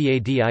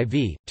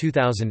TICADIV,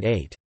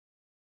 2008.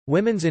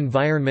 Women's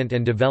Environment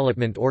and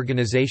Development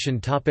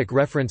Organization.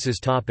 References.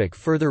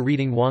 Further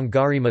reading.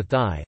 Wangari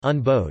Maathai,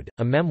 Unbowed,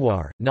 A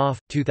Memoir, Knopf,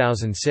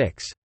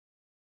 2006.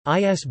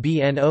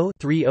 ISBN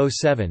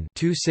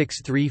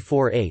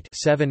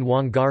 0-307-26348-7.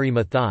 Wangari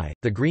Maathai,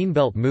 The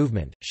Greenbelt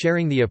Movement,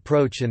 Sharing the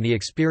Approach and the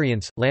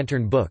Experience,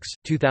 Lantern Books,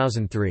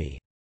 2003.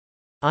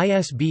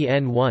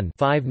 ISBN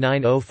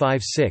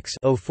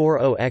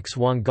 1-59056-040-X.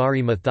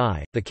 Wangari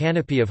Maathai, The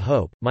Canopy of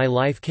Hope, My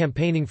Life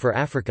Campaigning for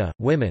Africa,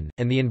 Women,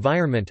 and the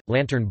Environment,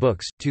 Lantern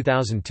Books,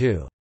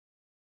 2002.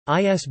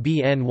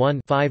 ISBN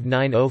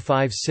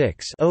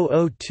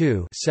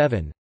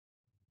 1-59056-002-7.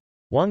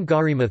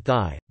 Wangari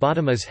Maathai,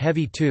 Bottom is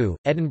Heavy Too,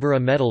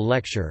 Edinburgh Medal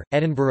Lecture,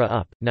 Edinburgh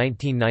UP,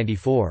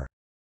 1994.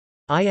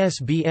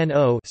 ISBN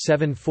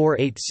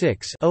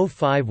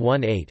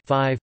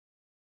 0-7486-0518-5.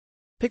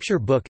 Picture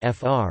Book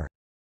Fr.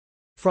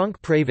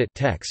 Franck Prévost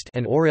text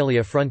and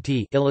Aurélia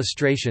Fronti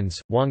illustrations.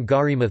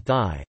 Wangari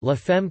Maathai, La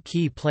Femme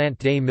qui plante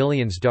des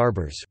millions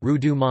d'arbres, Rue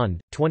du Monde,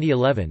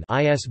 2011.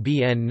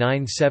 ISBN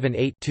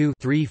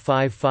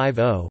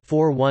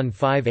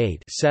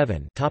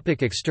 978-2-3550-4158-7.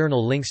 Topic: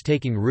 external links.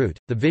 Taking Root: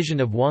 The Vision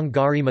of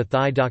Wangari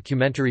Maathai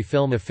documentary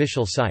film.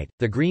 Official site: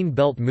 The Green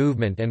Belt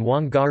Movement and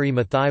Wangari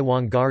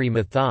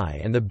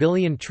Maathai and the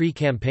Billion Tree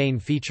Campaign.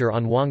 Feature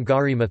on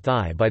Wangari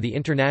Maathai by the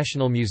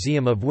International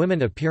Museum of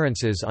Women.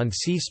 Appearances on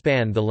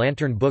C-SPAN. The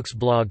Lantern Books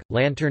blog,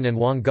 Lantern and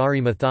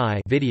Wangari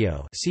Maathai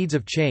video, Seeds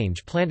of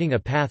Change, Planting a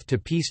Path to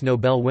Peace.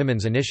 Nobel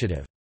Women's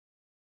Initiative